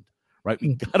round, right?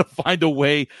 We got to find a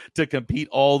way to compete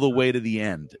all the way to the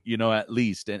end, at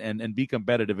least, and be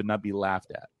competitive and not be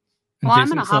laughed at. Well, I'm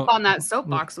going to hop on that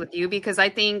soapbox with you because I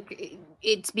think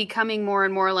it's becoming more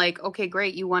and more like, okay,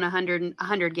 great, you won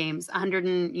 100 games,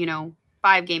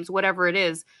 105 games, whatever it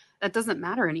is. That doesn't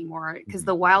matter anymore because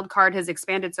the wild card has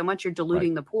expanded so much, you're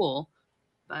diluting the pool.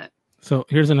 But so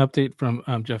here's an update from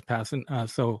Jeff Passan.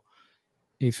 So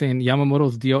he's saying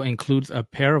Yamamoto's deal includes a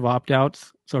pair of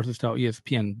opt-outs. Sources tell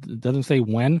ESPN. It doesn't say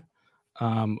when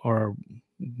or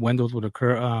when those would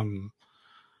occur.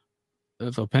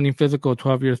 So pending physical,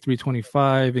 12 years,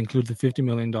 $325, includes a $50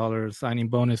 million signing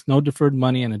bonus, no deferred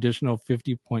money, and additional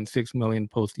 $50.6 million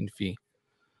posting fee.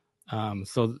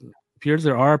 So appears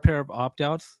there are a pair of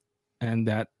opt-outs, and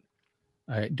that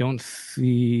I don't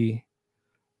see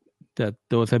that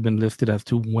those have been listed as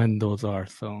to when those are.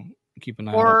 So keep an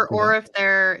eye out. Or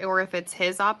if it's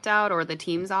his opt-out or the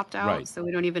team's opt-out. Right. So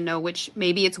we don't even know which.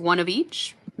 Maybe it's one of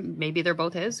each. Maybe they're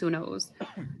both his. Who knows?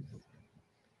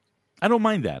 I don't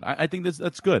mind that. I think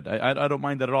that's good. I don't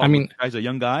mind that at all. I mean, the guy's a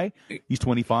young guy. He's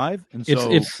 25, and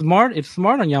so it's smart. It's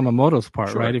smart on Yamamoto's part,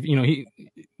 Sure. right? If he,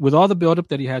 with all the buildup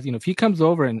that he has, if he comes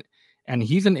over and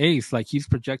he's an ace, like he's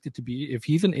projected to be, if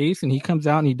he's an ace and he comes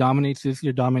out and he dominates this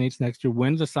year, dominates next year,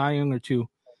 wins a Cy Young or two,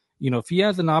 if he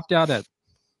has an opt out at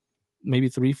maybe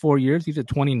 3-4 years, he's at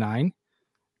 29.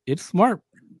 It's smart.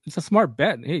 It's a smart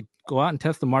bet. Hey, go out and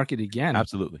test the market again.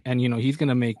 absolutely. And he's going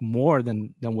to make more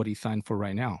than what he signed for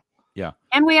right now. Yeah.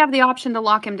 And we have the option to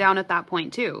lock him down at that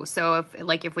point too. So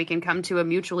if we can come to a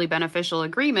mutually beneficial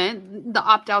agreement, the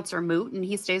opt-outs are moot and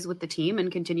he stays with the team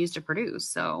and continues to produce.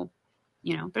 So,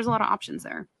 there's a lot of options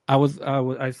there.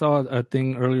 I saw a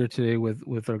thing earlier today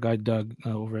with our guy Doug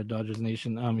over at Dodgers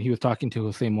Nation. He was talking to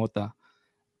Jose Mota,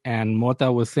 and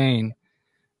Mota was saying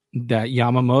that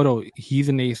Yamamoto, he's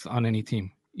an ace on any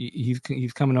team. He's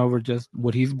coming over, just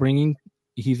what he's bringing.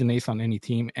 He's an ace on any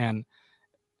team, and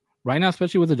right now,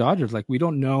 especially with the Dodgers, like we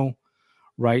don't know,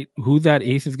 right, who that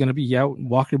ace is going to be. Yeah,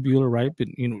 Walker Buehler, right, but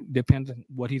depends on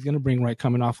what he's going to bring, right,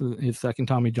 coming off of his second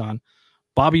Tommy John.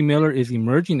 Bobby Miller is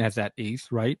emerging as that ace,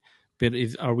 right? But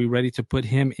are we ready to put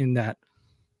him in that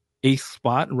ace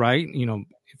spot, right?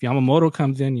 If Yamamoto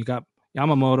comes in, you got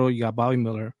Yamamoto, you got Bobby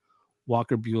Miller,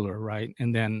 Walker Buehler, right?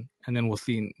 And then we'll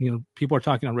see. People are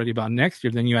talking already about next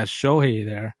year. Then you have Shohei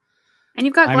there, and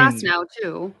you've got Glass now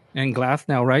too, and Glass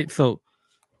now, right? So,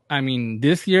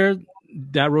 this year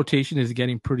that rotation is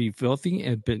getting pretty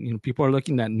filthy, but people are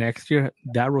looking at next year.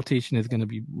 That rotation is going to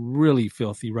be really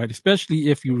filthy, right? Especially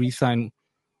if you re-sign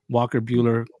Walker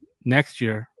Buehler next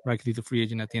year, right? Because he's a free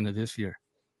agent at the end of this year.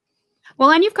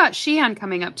 Well, and you've got Sheehan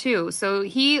coming up too. So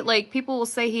people will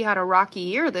say he had a rocky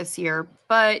year this year,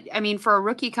 but for a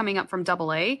rookie coming up from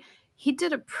AA, he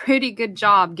did a pretty good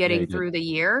job getting through the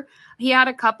year. He had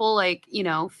a couple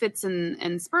fits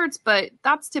and spurts, but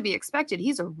that's to be expected.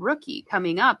 He's a rookie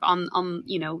coming up on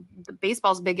the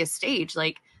baseball's biggest stage.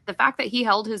 Like the fact that he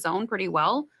held his own pretty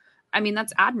well,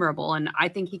 that's admirable. And I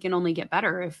think he can only get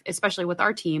better, especially with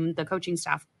our team, the coaching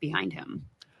staff behind him.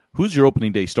 Who's your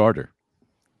opening day starter?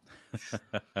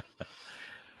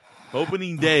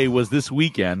 Opening day was this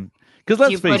weekend. Because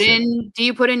let's face it. Do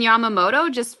you put in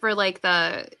Yamamoto just for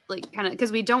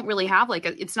because we don't really have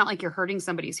it's not like you're hurting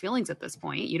somebody's feelings at this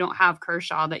point. You don't have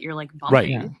Kershaw that you're bumping. Right.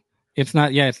 Yeah. It's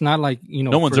not like,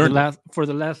 no one's earned for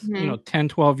the last 10,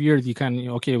 12 years, you kind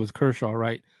of, okay, it was Kershaw,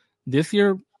 right? This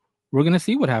year, we're going to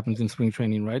see what happens in spring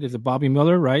training, right? Is it Bobby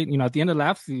Miller, right? At the end of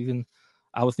last season,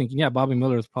 I was thinking, yeah, Bobby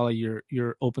Miller is probably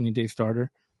your opening day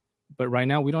starter. But right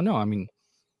now, we don't know.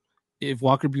 If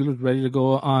Walker Buehler is ready to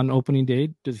go on opening day,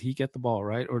 does he get the ball,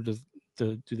 right? Or do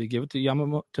they give it to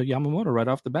Yamamoto right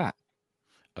off the bat?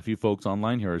 A few folks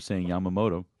online here are saying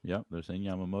Yamamoto. Yeah, they're saying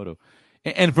Yamamoto.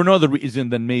 And for no other reason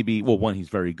than maybe, well, one, he's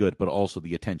very good, but also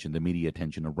the media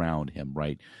attention around him,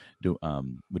 right,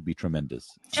 would be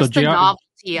tremendous. Just the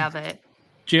novelty of it.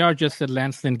 JR just said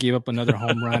Lance Lynn gave up another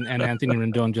home run, and Anthony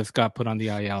Rendon just got put on the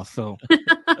IL. So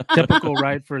typical,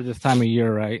 right, for this time of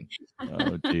year, right?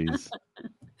 Oh, jeez.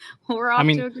 We're off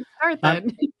to a good start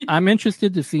then. I'm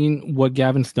interested to see what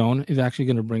Gavin Stone is actually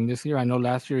going to bring this year. I know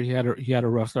last year he had a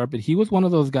rough start, but he was one of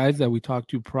those guys that we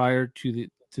talked to prior to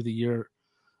the year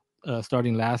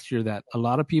starting last year that a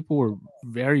lot of people were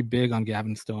very big on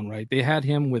Gavin Stone, right? They had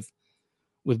him with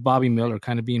Bobby Miller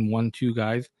kind of being 1-2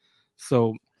 guys.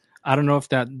 So I don't know if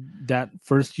that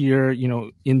first year,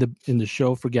 in the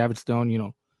show for Gavin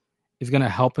Stone, is going to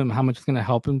help him, how much it's going to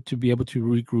help him to be able to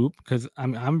regroup, because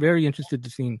I'm very interested to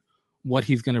see what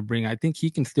he's going to bring. I think he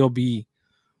can still be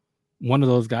one of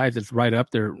those guys that's right up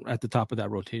there at the top of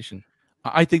that rotation.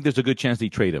 I think there's a good chance they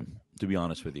trade him, to be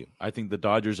honest with you. I think the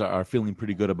Dodgers are feeling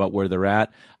pretty good about where they're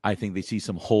at. I think they see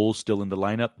some holes still in the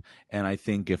lineup. And I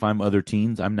think if I'm other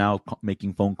teams, I'm now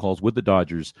making phone calls with the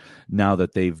Dodgers now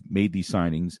that they've made these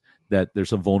signings, that there's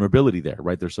some vulnerability there,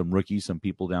 right? There's some rookies, some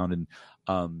people down in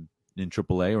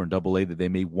AAA or in AA that they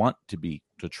may want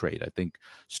to trade. I think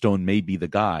Stone may be the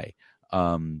guy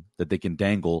that they can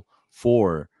dangle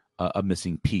for a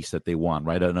missing piece that they want,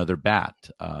 right? Another bat.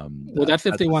 Well, that's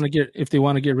if they want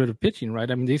to get rid of pitching, right?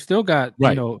 They still got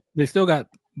they still got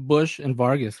Bush and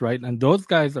Vargas, right? And those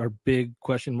guys are big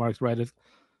question marks, right?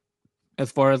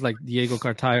 As far as like Diego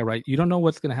Cartaya, right? You don't know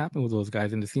what's going to happen with those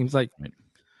guys, and it seems like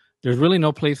there's really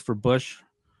no place for Bush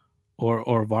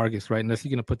or Vargas, right? Unless you're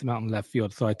going to put them out in left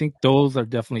field. So I think those are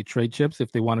definitely trade chips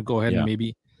if they want to go ahead and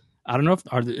maybe. I don't know if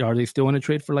are they still in a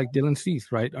trade for like Dylan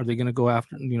Cease, right? Are they going to go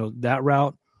after that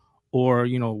route? Or,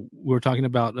 we were talking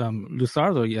about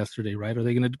Luzardo yesterday, right? Are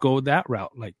they going to go that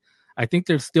route? Like, I think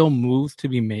there's still moves to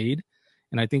be made.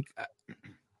 And I think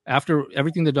after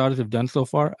everything the Dodgers have done so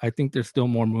far, I think there's still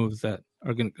more moves that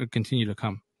are going to continue to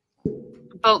come.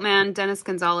 Boatman Dennis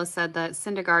Gonzalez said that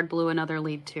Syndergaard blew another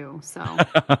lead too. So,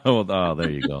 oh, there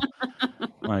you go.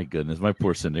 My goodness, my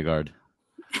poor Syndergaard.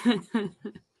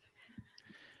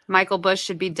 Michael Busch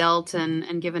should be dealt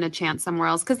and given a chance somewhere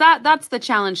else, because that's the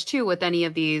challenge too with any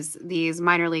of these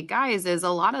minor league guys is a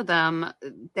lot of them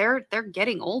they're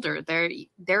getting older.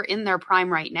 They're in their prime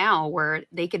right now where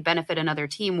they could benefit another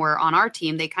team, where on our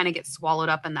team they kind of get swallowed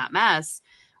up in that mess,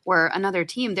 where another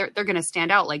team they're going to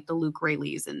stand out, like the Luke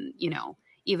Rayleys and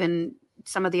even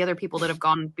some of the other people that have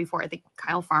gone before. I think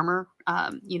Kyle Farmer,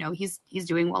 he's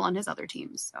doing well on his other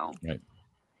teams. So right.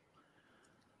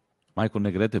 Michael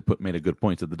Negrete made a good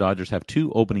point that the Dodgers have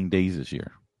 2 opening days this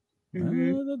year.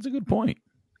 That's a good point.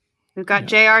 We've got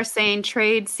JR saying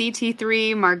trade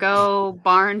CT3, Margot,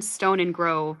 Barnes, Stone, and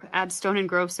Grove. Add Stone and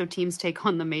Grove so teams take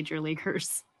on the major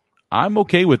leaguers. I'm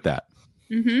okay with that.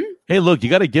 Mm-hmm. Hey, look, you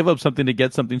got to give up something to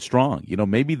get something strong.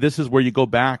 Maybe this is where you go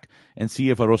back and see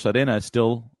if a Rosarena is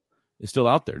still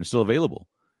out there and still available.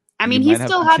 I mean, he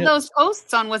still had those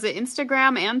posts on, was it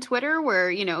Instagram and Twitter,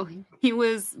 where, he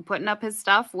was putting up his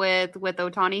stuff with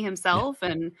Ohtani himself. Yeah.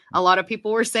 And a lot of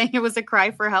people were saying it was a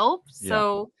cry for help.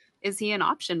 So is he an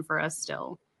option for us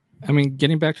still? I mean,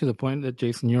 getting back to the point that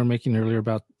Jason, you were making earlier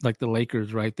about like the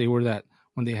Lakers, right? They were that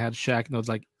when they had Shaq, and it was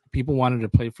like people wanted to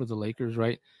play for the Lakers,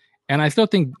 right? And I still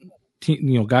think,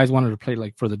 guys wanted to play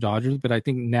like for the Dodgers, but I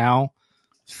think now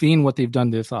seeing what they've done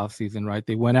this offseason, right?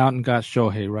 They went out and got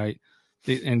Shohei, right?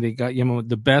 They got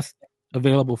the best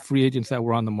available free agents that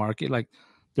were on the market. Like,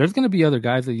 there's going to be other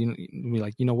guys that be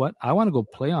like, you know what? I want to go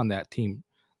play on that team.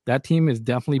 That team is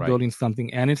definitely building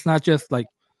something, and it's not just like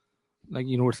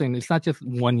we're saying, it's not just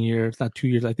 1 year, it's not 2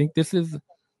 years. I think this is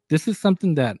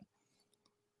something that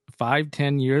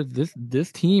 5-10 years,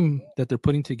 this team that they're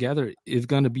putting together is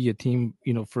going to be a team,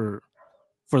 for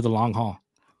the long haul.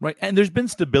 Right. And there's been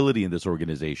stability in this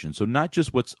organization. So not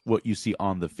just what you see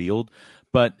on the field,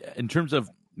 but in terms of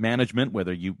management,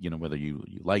 whether you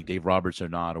like Dave Roberts or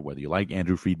not, or whether you like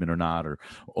Andrew Friedman or not, or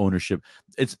ownership,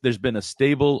 there's been a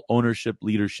stable ownership,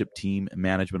 leadership, team, and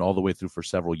management all the way through for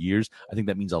several years. I think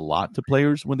that means a lot to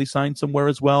players when they sign somewhere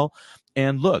as well.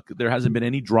 And look, there hasn't been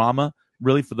any drama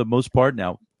really for the most part.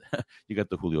 Now, you got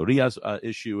the Julio Urias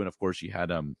issue, and of course you had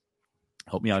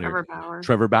help me out here,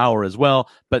 Trevor Bauer as well,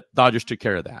 but Dodgers took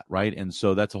care of that, right? And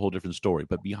so that's a whole different story.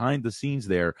 But behind the scenes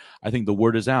there, I think the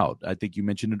word is out. I think you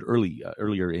mentioned it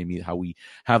earlier, Amy, how we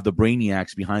have the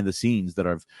brainiacs behind the scenes that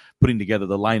are putting together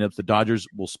the lineups. The Dodgers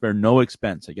will spare no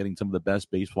expense at getting some of the best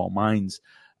baseball minds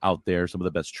out there, some of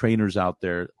the best trainers out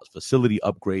there, facility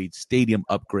upgrades, stadium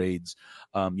upgrades,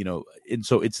 and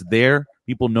so it's there.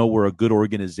 People know we're a good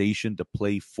organization to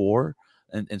play for.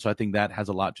 And so I think that has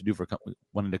a lot to do for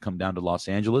wanting to come down to Los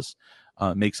Angeles.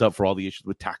 Makes up for all the issues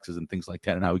with taxes and things like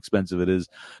that and how expensive it is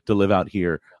to live out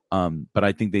here. But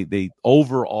I think they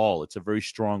overall, it's a very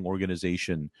strong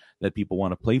organization that people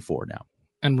want to play for now.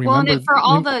 And remember, for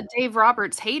all the Dave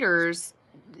Roberts haters,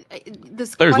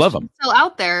 this players love him. Still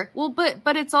out there. Well,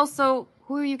 but it's also,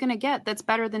 who are you going to get that's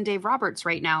better than Dave Roberts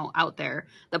right now out there?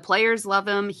 The players love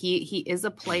him. He is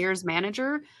a player's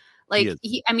manager. Like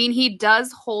he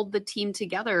does hold the team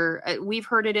together. We've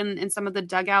heard it in some of the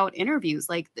dugout interviews,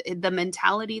 like the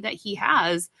mentality that he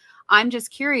has. I'm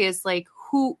just curious, like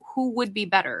who would be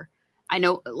better? I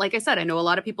know, like I said, I know a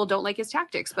lot of people don't like his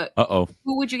tactics, but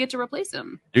who would you get to replace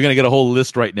him? You're going to get a whole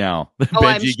list right now.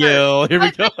 Benji Gill. Here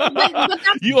we go.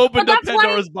 You opened up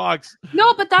Pandora's box.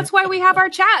 No, but that's why we have our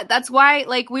chat. That's why,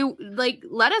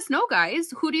 let us know,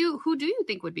 guys. Who do you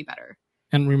think would be better?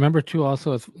 And remember too,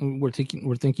 also, if we're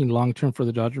thinking long term for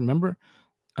the Dodgers. Remember,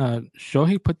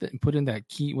 Shohei put in that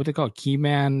key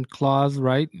man clause,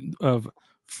 right, of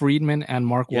Friedman and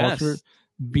Mark Walter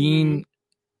being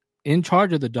in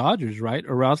charge of the Dodgers, right?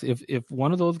 Or else, if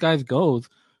one of those guys goes,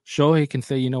 Shohei can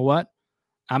say, you know what,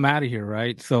 I'm out of here,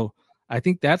 right? So I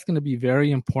think that's going to be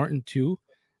very important too,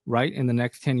 right, in the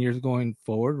next 10 years going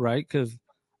forward, right? Because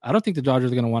I don't think the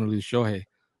Dodgers are going to want to lose Shohei.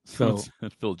 So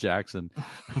Phil Jackson.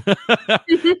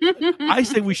 I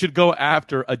say we should go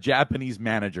after a Japanese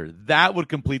manager. That would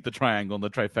complete the triangle and the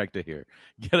trifecta here.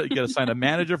 You got to sign a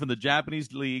manager from the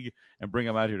Japanese league and bring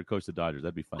him out here to coach the Dodgers.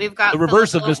 That'd be fun. We've got the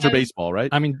reverse of Mr. Baseball, right?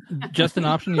 I mean, just an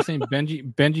option. You're saying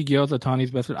Benji Gill's Ohtani's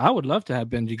best friend. I would love to have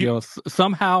Benji Gill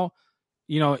somehow,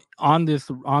 on this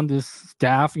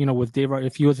staff, with Dave,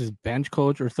 if he was his bench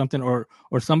coach or something, or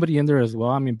somebody in there as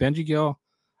well. I mean, Benji Gill,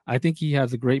 I think he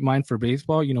has a great mind for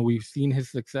baseball. We've seen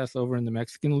his success over in the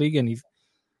Mexican League, and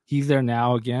he's there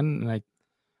now again.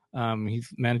 And he's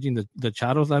managing the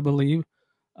Chatos, I believe.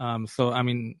 So I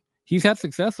mean, he's had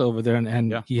success over there,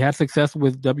 and he had success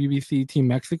with WBC Team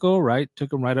Mexico, right?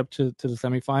 Took him right up to the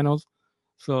semifinals.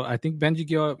 So I think Benji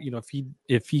Gil,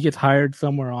 if he gets hired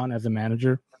somewhere on as a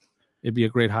manager, it'd be a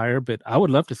great hire. But I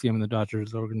would love to see him in the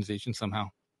Dodgers organization somehow.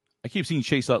 I keep seeing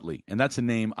Chase Utley, and that's a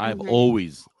name I've Mhm.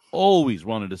 always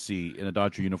wanted to see in a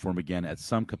Dodger uniform again at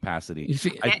some capacity. You see,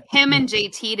 Get him and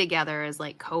JT together as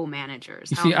like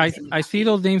co-managers. How I amazing would I that see be?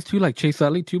 those names too, like Chase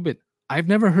Utley too, but I've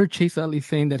never heard Chase Utley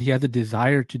saying that he has a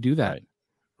desire to do that. Right.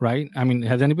 Right? I mean,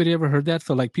 has anybody ever heard that?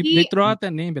 So like people, they He, throw out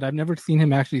that name, but I've never seen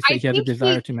him actually say I he has a think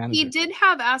desire to manage he it. did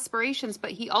have aspirations,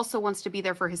 but he also wants to be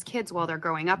there for his kids while they're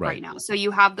growing up right Right. now. So you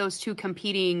have those two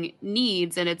competing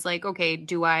needs, and it's like, okay,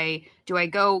 do I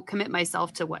go commit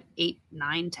myself to what 8,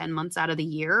 9, 10 months out of the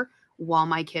year while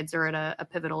my kids are at a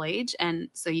pivotal age? And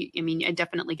so I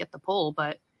definitely get the pull,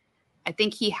 but I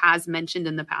think he has mentioned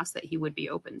in the past that he would be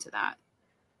open to that.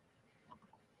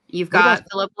 You've What about got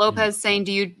Philip Lopez saying,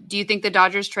 do you think the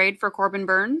Dodgers trade for Corbin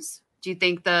Burns? Do you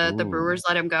think the Ooh. Brewers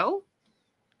let him go?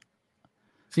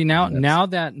 See now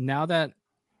That's- now that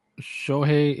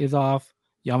Shohei is off,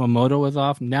 Yamamoto is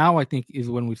off, now I think is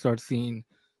when we start seeing,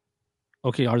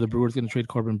 okay, are the Brewers going to trade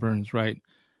Corbin Burns, right?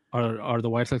 Are the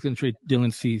White Sox going to trade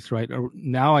Dylan Cease, right? Or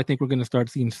now I think we're going to start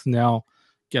seeing Snell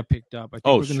get picked up. I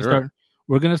think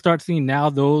we're going to start seeing now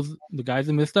the guys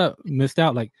that missed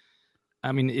out. Like,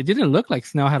 I mean, it didn't look like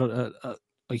Snell had a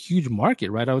huge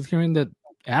market, right? I was hearing that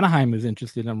Anaheim is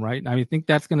interested in him, right? I think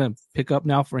that's going to pick up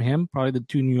now for him. Probably the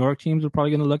two New York teams are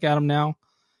probably going to look at him now.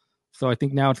 So I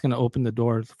think now it's going to open the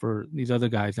doors for these other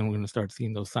guys, and we're going to start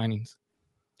seeing those signings.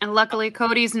 And luckily,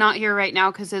 Cody's not here right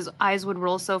now because his eyes would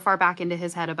roll so far back into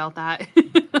his head about that,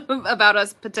 about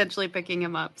us potentially picking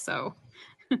him up. So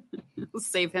we'll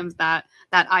save him that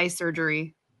eye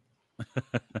surgery.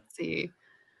 Let's see.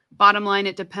 Bottom line,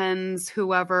 it depends.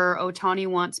 Whoever Ohtani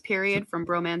wants, period. From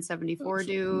Broman74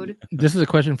 dude. This is a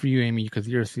question for you, Amy, because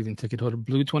you're a season ticket holder.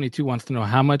 Blue22 wants to know,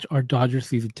 how much are Dodgers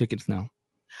season tickets now?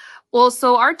 Well,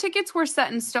 so our tickets were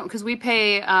set in stone because we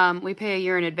pay a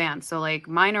year in advance. So like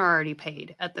mine are already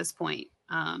paid at this point.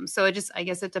 So I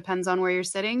guess it depends on where you're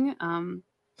sitting.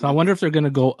 So I wonder if they're going to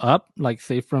go up, like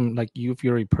say from like you, if you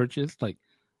already purchased, like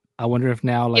I wonder if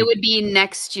now like it would be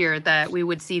next year that we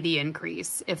would see the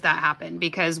increase if that happened,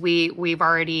 because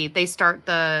they start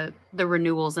the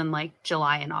renewals in like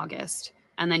July and August,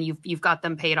 and then you've got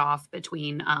them paid off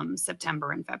between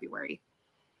September and February.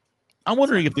 I'm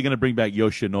wondering if they're going to bring back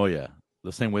Yoshinoya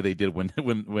the same way they did when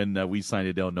we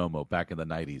signed Hideo Nomo back in the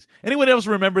 90s. Anyone else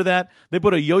remember that? They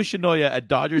put a Yoshinoya at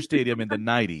Dodger Stadium in the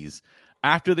 90s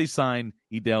after they signed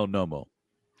Hideo Nomo.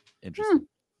 Interesting.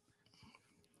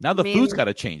 Now the food's got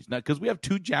to change now because we have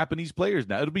 2 Japanese players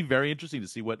now. It'll be very interesting to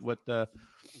see what this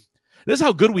is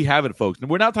how good we have it, folks.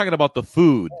 And we're not talking about the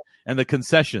food and the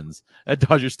concessions at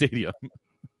Dodger Stadium.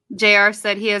 JR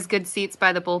said he has good seats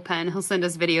by the bullpen. He'll send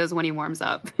us videos when he warms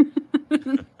up.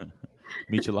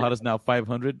 Micheladas now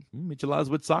 500. Micheladas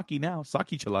with sake now.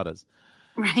 Sake cheladas.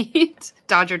 Right?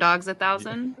 Dodger dogs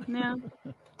 1,000. Yeah.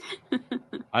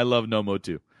 I love Nomo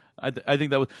too. I think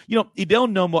that was, Hideo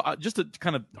Nomo, just to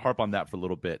kind of harp on that for a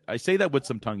little bit. I say that with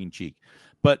some tongue in cheek,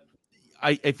 but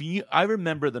I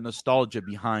remember the nostalgia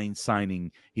behind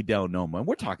signing Hideo Nomo, and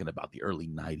we're talking about the early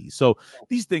 90s. So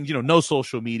these things, no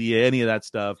social media, any of that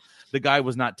stuff. The guy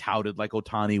was not touted like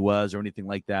Ohtani was or anything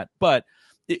like that, but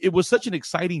it was such an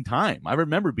exciting time. I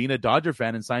remember being a Dodger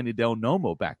fan and signing Hideo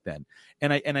Nomo back then,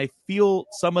 and I feel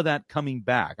some of that coming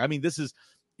back. I mean, this is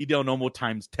Hideo Nomo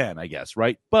times 10, I guess,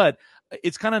 right? But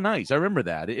it's kind of nice. I remember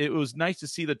that. It was nice to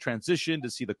see the transition, to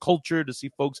see the culture, to see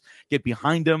folks get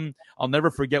behind him. I'll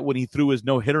never forget when he threw his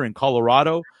no-hitter in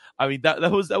Colorado. I mean, that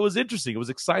was interesting. It was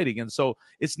exciting. And so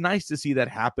it's nice to see that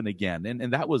happen again.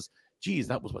 And that was,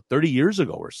 that was 30 years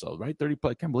ago or so, right? 30,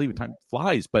 I can't believe it, time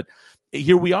flies. But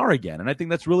here we are again. And I think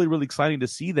that's really, really exciting to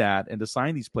see that and to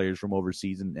sign these players from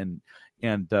overseas and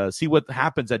see what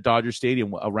happens at Dodger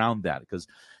Stadium around that. Because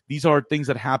these are things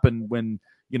that happen when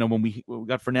we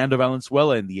got Fernando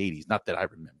Valenzuela in the 80s. Not that I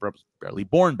remember, I was barely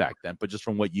born back then, but just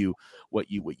from what you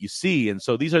see. And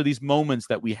so these are these moments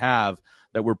that we have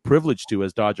that we're privileged to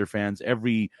as Dodger fans.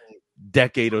 Every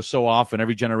decade or so often,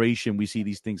 every generation, we see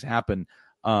these things happen.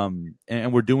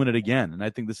 And we're doing it again. And I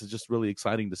think this is just really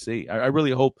exciting to see. I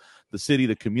really hope the city,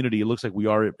 the community, it looks like we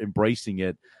are embracing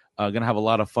it, going to have a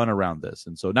lot of fun around this.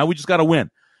 And so now we just got to win,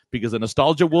 because the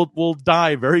nostalgia will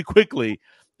die very quickly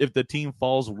if the team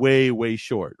falls way, way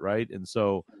short, right? And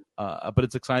so, but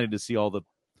it's exciting to see all the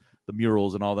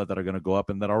murals and all that are going to go up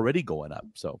and that are already going up.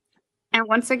 So, and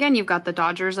once again, you've got the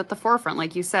Dodgers at the forefront,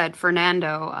 like you said,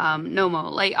 Fernando,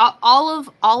 Nomo, like all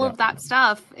of that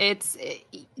stuff.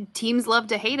 Teams love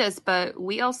to hate us, but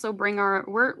we also bring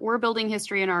we're building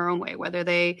history in our own way, whether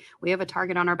we have a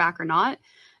target on our back or not.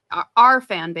 our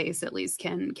fan base at least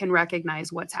can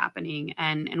recognize what's happening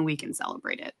and we can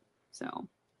celebrate it. So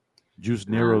Juice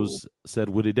Neros said,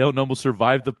 would it almost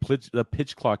survive the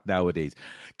pitch clock nowadays?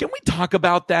 Can we talk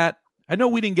about that? I know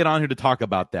we didn't get on here to talk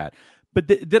about that, but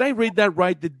did I read that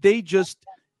right? Did they just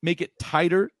make it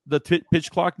tighter, the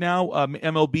pitch clock now?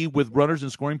 MLB with runners in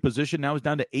scoring position now is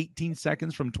down to 18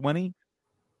 seconds from 20.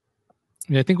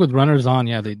 Yeah, I think with runners on,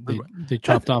 they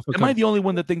chopped off. Am I the only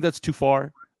one that think that's too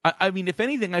far? I mean, if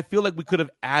anything, I feel like we could have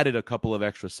added a couple of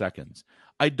extra seconds.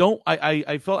 I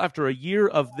felt after a year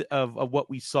of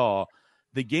what we saw,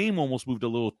 the game almost moved a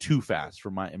little too fast,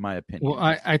 in my opinion. Well,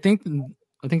 I think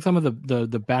some of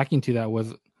the backing to that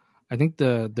was, I think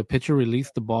the pitcher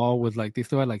released the ball with they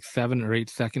still had 7 or 8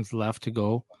 seconds left to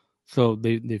go, so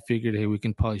they figured, hey, we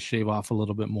can probably shave off a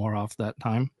little bit more off that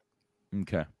time.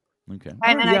 Okay.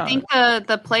 And I think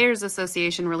the Players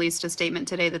Association released a statement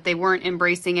today that they weren't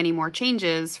embracing any more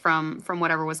changes from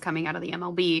whatever was coming out of the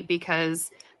MLB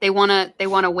because they want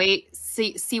to wait,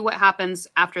 see what happens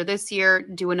after this year,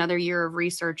 do another year of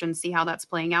research and see how that's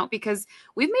playing out, because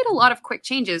we've made a lot of quick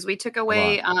changes. We took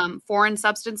away foreign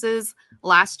substances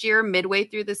last year, midway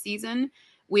through the season.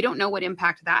 We don't know what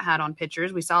impact that had on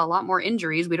pitchers. We saw a lot more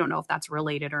injuries. We don't know if that's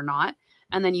related or not.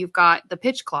 And then you've got the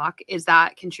pitch clock. Is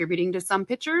that contributing to some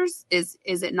pitchers? Is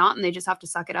it not? And they just have to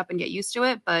suck it up and get used to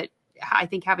it. But I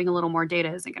think having a little more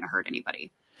data isn't going to hurt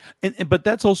anybody. But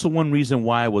that's also one reason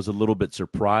why I was a little bit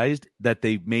surprised that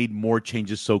they made more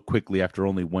changes so quickly after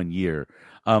only 1 year.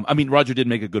 I mean, Roger did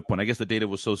make a good point. I guess the data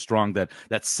was so strong that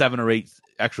 7 or 8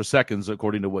 extra seconds,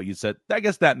 according to what you said, I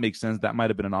guess that makes sense. That might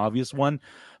have been an obvious one.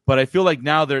 But I feel like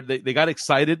now they got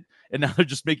excited, and now they're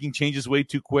just making changes way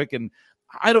too quick. And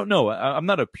I don't know. I'm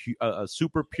not a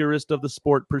super purist of the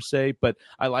sport per se, but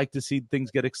I like to see things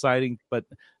get exciting. But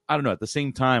I don't know. At the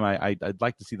same time, I'd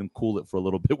like to see them cool it for a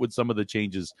little bit with some of the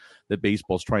changes that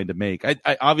baseball's trying to make.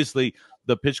 I obviously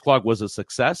the pitch clock was a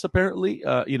success. Apparently,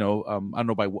 I don't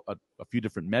know by a few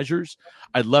different measures.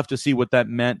 I'd love to see what that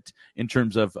meant in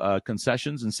terms of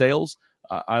concessions and sales.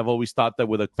 I've always thought that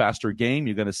with a faster game,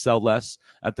 you're going to sell less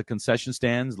at the concession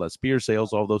stands, less beer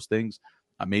sales, all those things.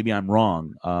 Maybe I'm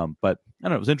wrong, but I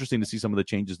don't know. It was interesting to see some of the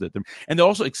changes and they're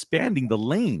also expanding the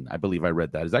lane. I believe I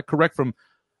read that. Is that correct? From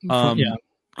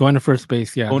going to first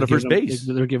base. Yeah, going to first base.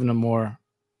 They're giving them more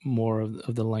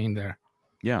of the lane there.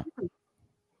 Yeah.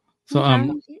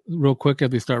 So real quick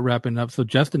as we start wrapping up. So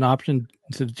just an option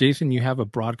says, Jason, you have a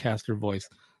broadcaster voice.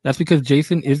 That's because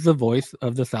Jason is the voice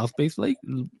of the South Bay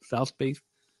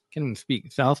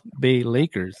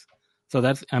Lakers. So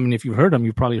that's, I mean, if you've heard him,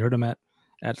 you probably heard him at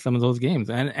some of those games,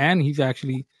 and he's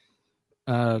actually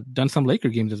done some Laker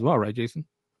games as well, right, Jason?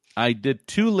 I did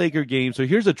 2 Laker games. So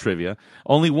here's a trivia.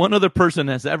 Only one other person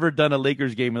has ever done a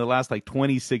Lakers game in the last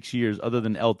 26 years other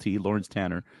than LT, Lawrence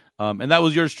Tanner. And that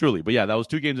was yours truly. But yeah, that was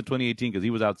 2 games in 2018 because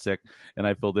he was out sick and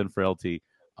I filled in for LT.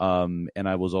 And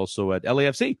I was also at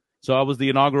LAFC. So I was the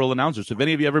inaugural announcer. So if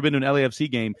any of you ever been to an LAFC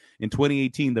game in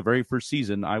 2018, the very first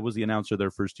season, I was the announcer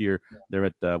their first year. They're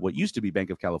at what used to be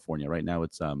Bank of California. Right now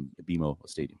it's BMO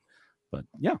Stadium. But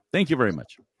yeah, thank you very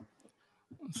much.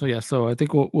 So I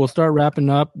think we'll start wrapping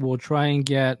up. We'll try and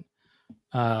get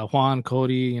Juan,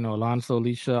 Cody, Alonso,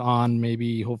 Alicia on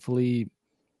maybe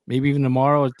even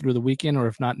tomorrow or through the weekend, or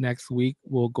if not next week,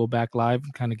 we'll go back live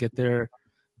and kind of get their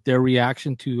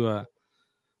reaction to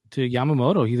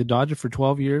Yamamoto. He's a Dodger for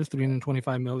 12 years,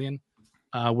 $325 million.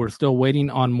 We're still waiting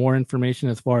on more information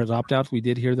as far as opt-outs. We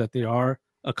did hear that there are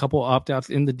a couple opt-outs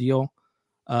in the deal,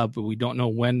 but we don't know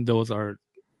when those are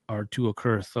to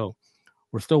occur. So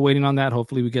we're still waiting on that.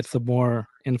 Hopefully we get some more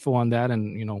info on that,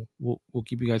 and we'll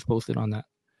keep you guys posted on that.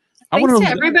 Thanks to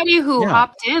everybody who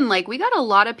hopped in. We got a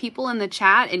lot of people in the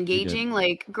chat engaging.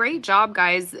 Great job,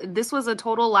 guys. This was a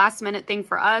total last minute thing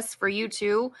for us, for you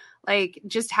too.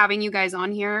 Just having you guys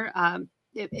on here,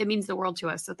 it means the world to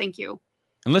us. So thank you.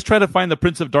 And let's try to find the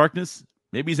Prince of Darkness.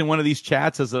 Maybe he's in one of these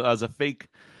chats as a fake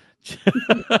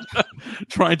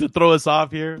trying to throw us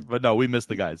off here. But no, we missed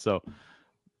the guy. So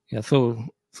yeah, so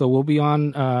we'll be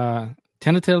on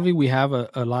tentatively. We have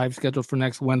a live scheduled for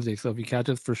next Wednesday. So if you catch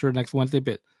us for sure next Wednesday,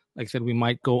 but like I said, we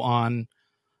might go on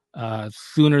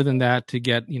sooner than that to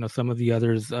get some of the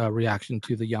others' reaction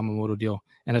to the Yamamoto deal.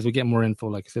 And as we get more info,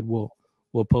 like I said, we'll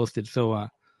post it. So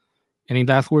any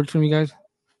last words from you guys?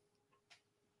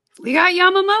 We got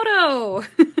Yamamoto.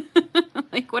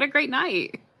 What a great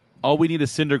night. All we need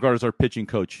is Syndergaard as our pitching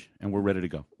coach, and we're ready to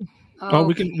go. Oh,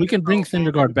 we can bring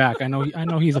Syndergaard back. I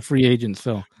know he's a free agent,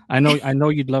 so I know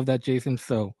you'd love that, Jason.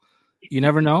 So you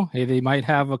never know. Hey, they might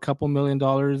have a couple $1 million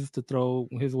to throw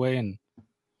his way, and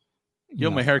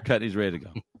my haircut. He's ready to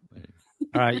go.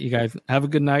 All right, you guys have a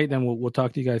good night, and we'll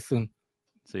talk to you guys soon.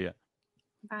 See ya.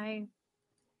 Bye.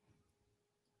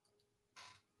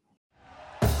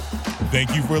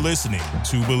 Thank you for listening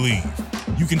to Believe.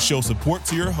 You can show support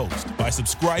to your host by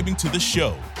subscribing to the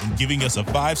show and giving us a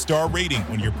 5-star rating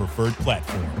on your preferred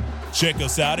platform. Check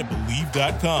us out at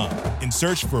Believe.com and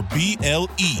search for BLEAV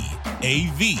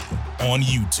on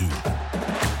YouTube.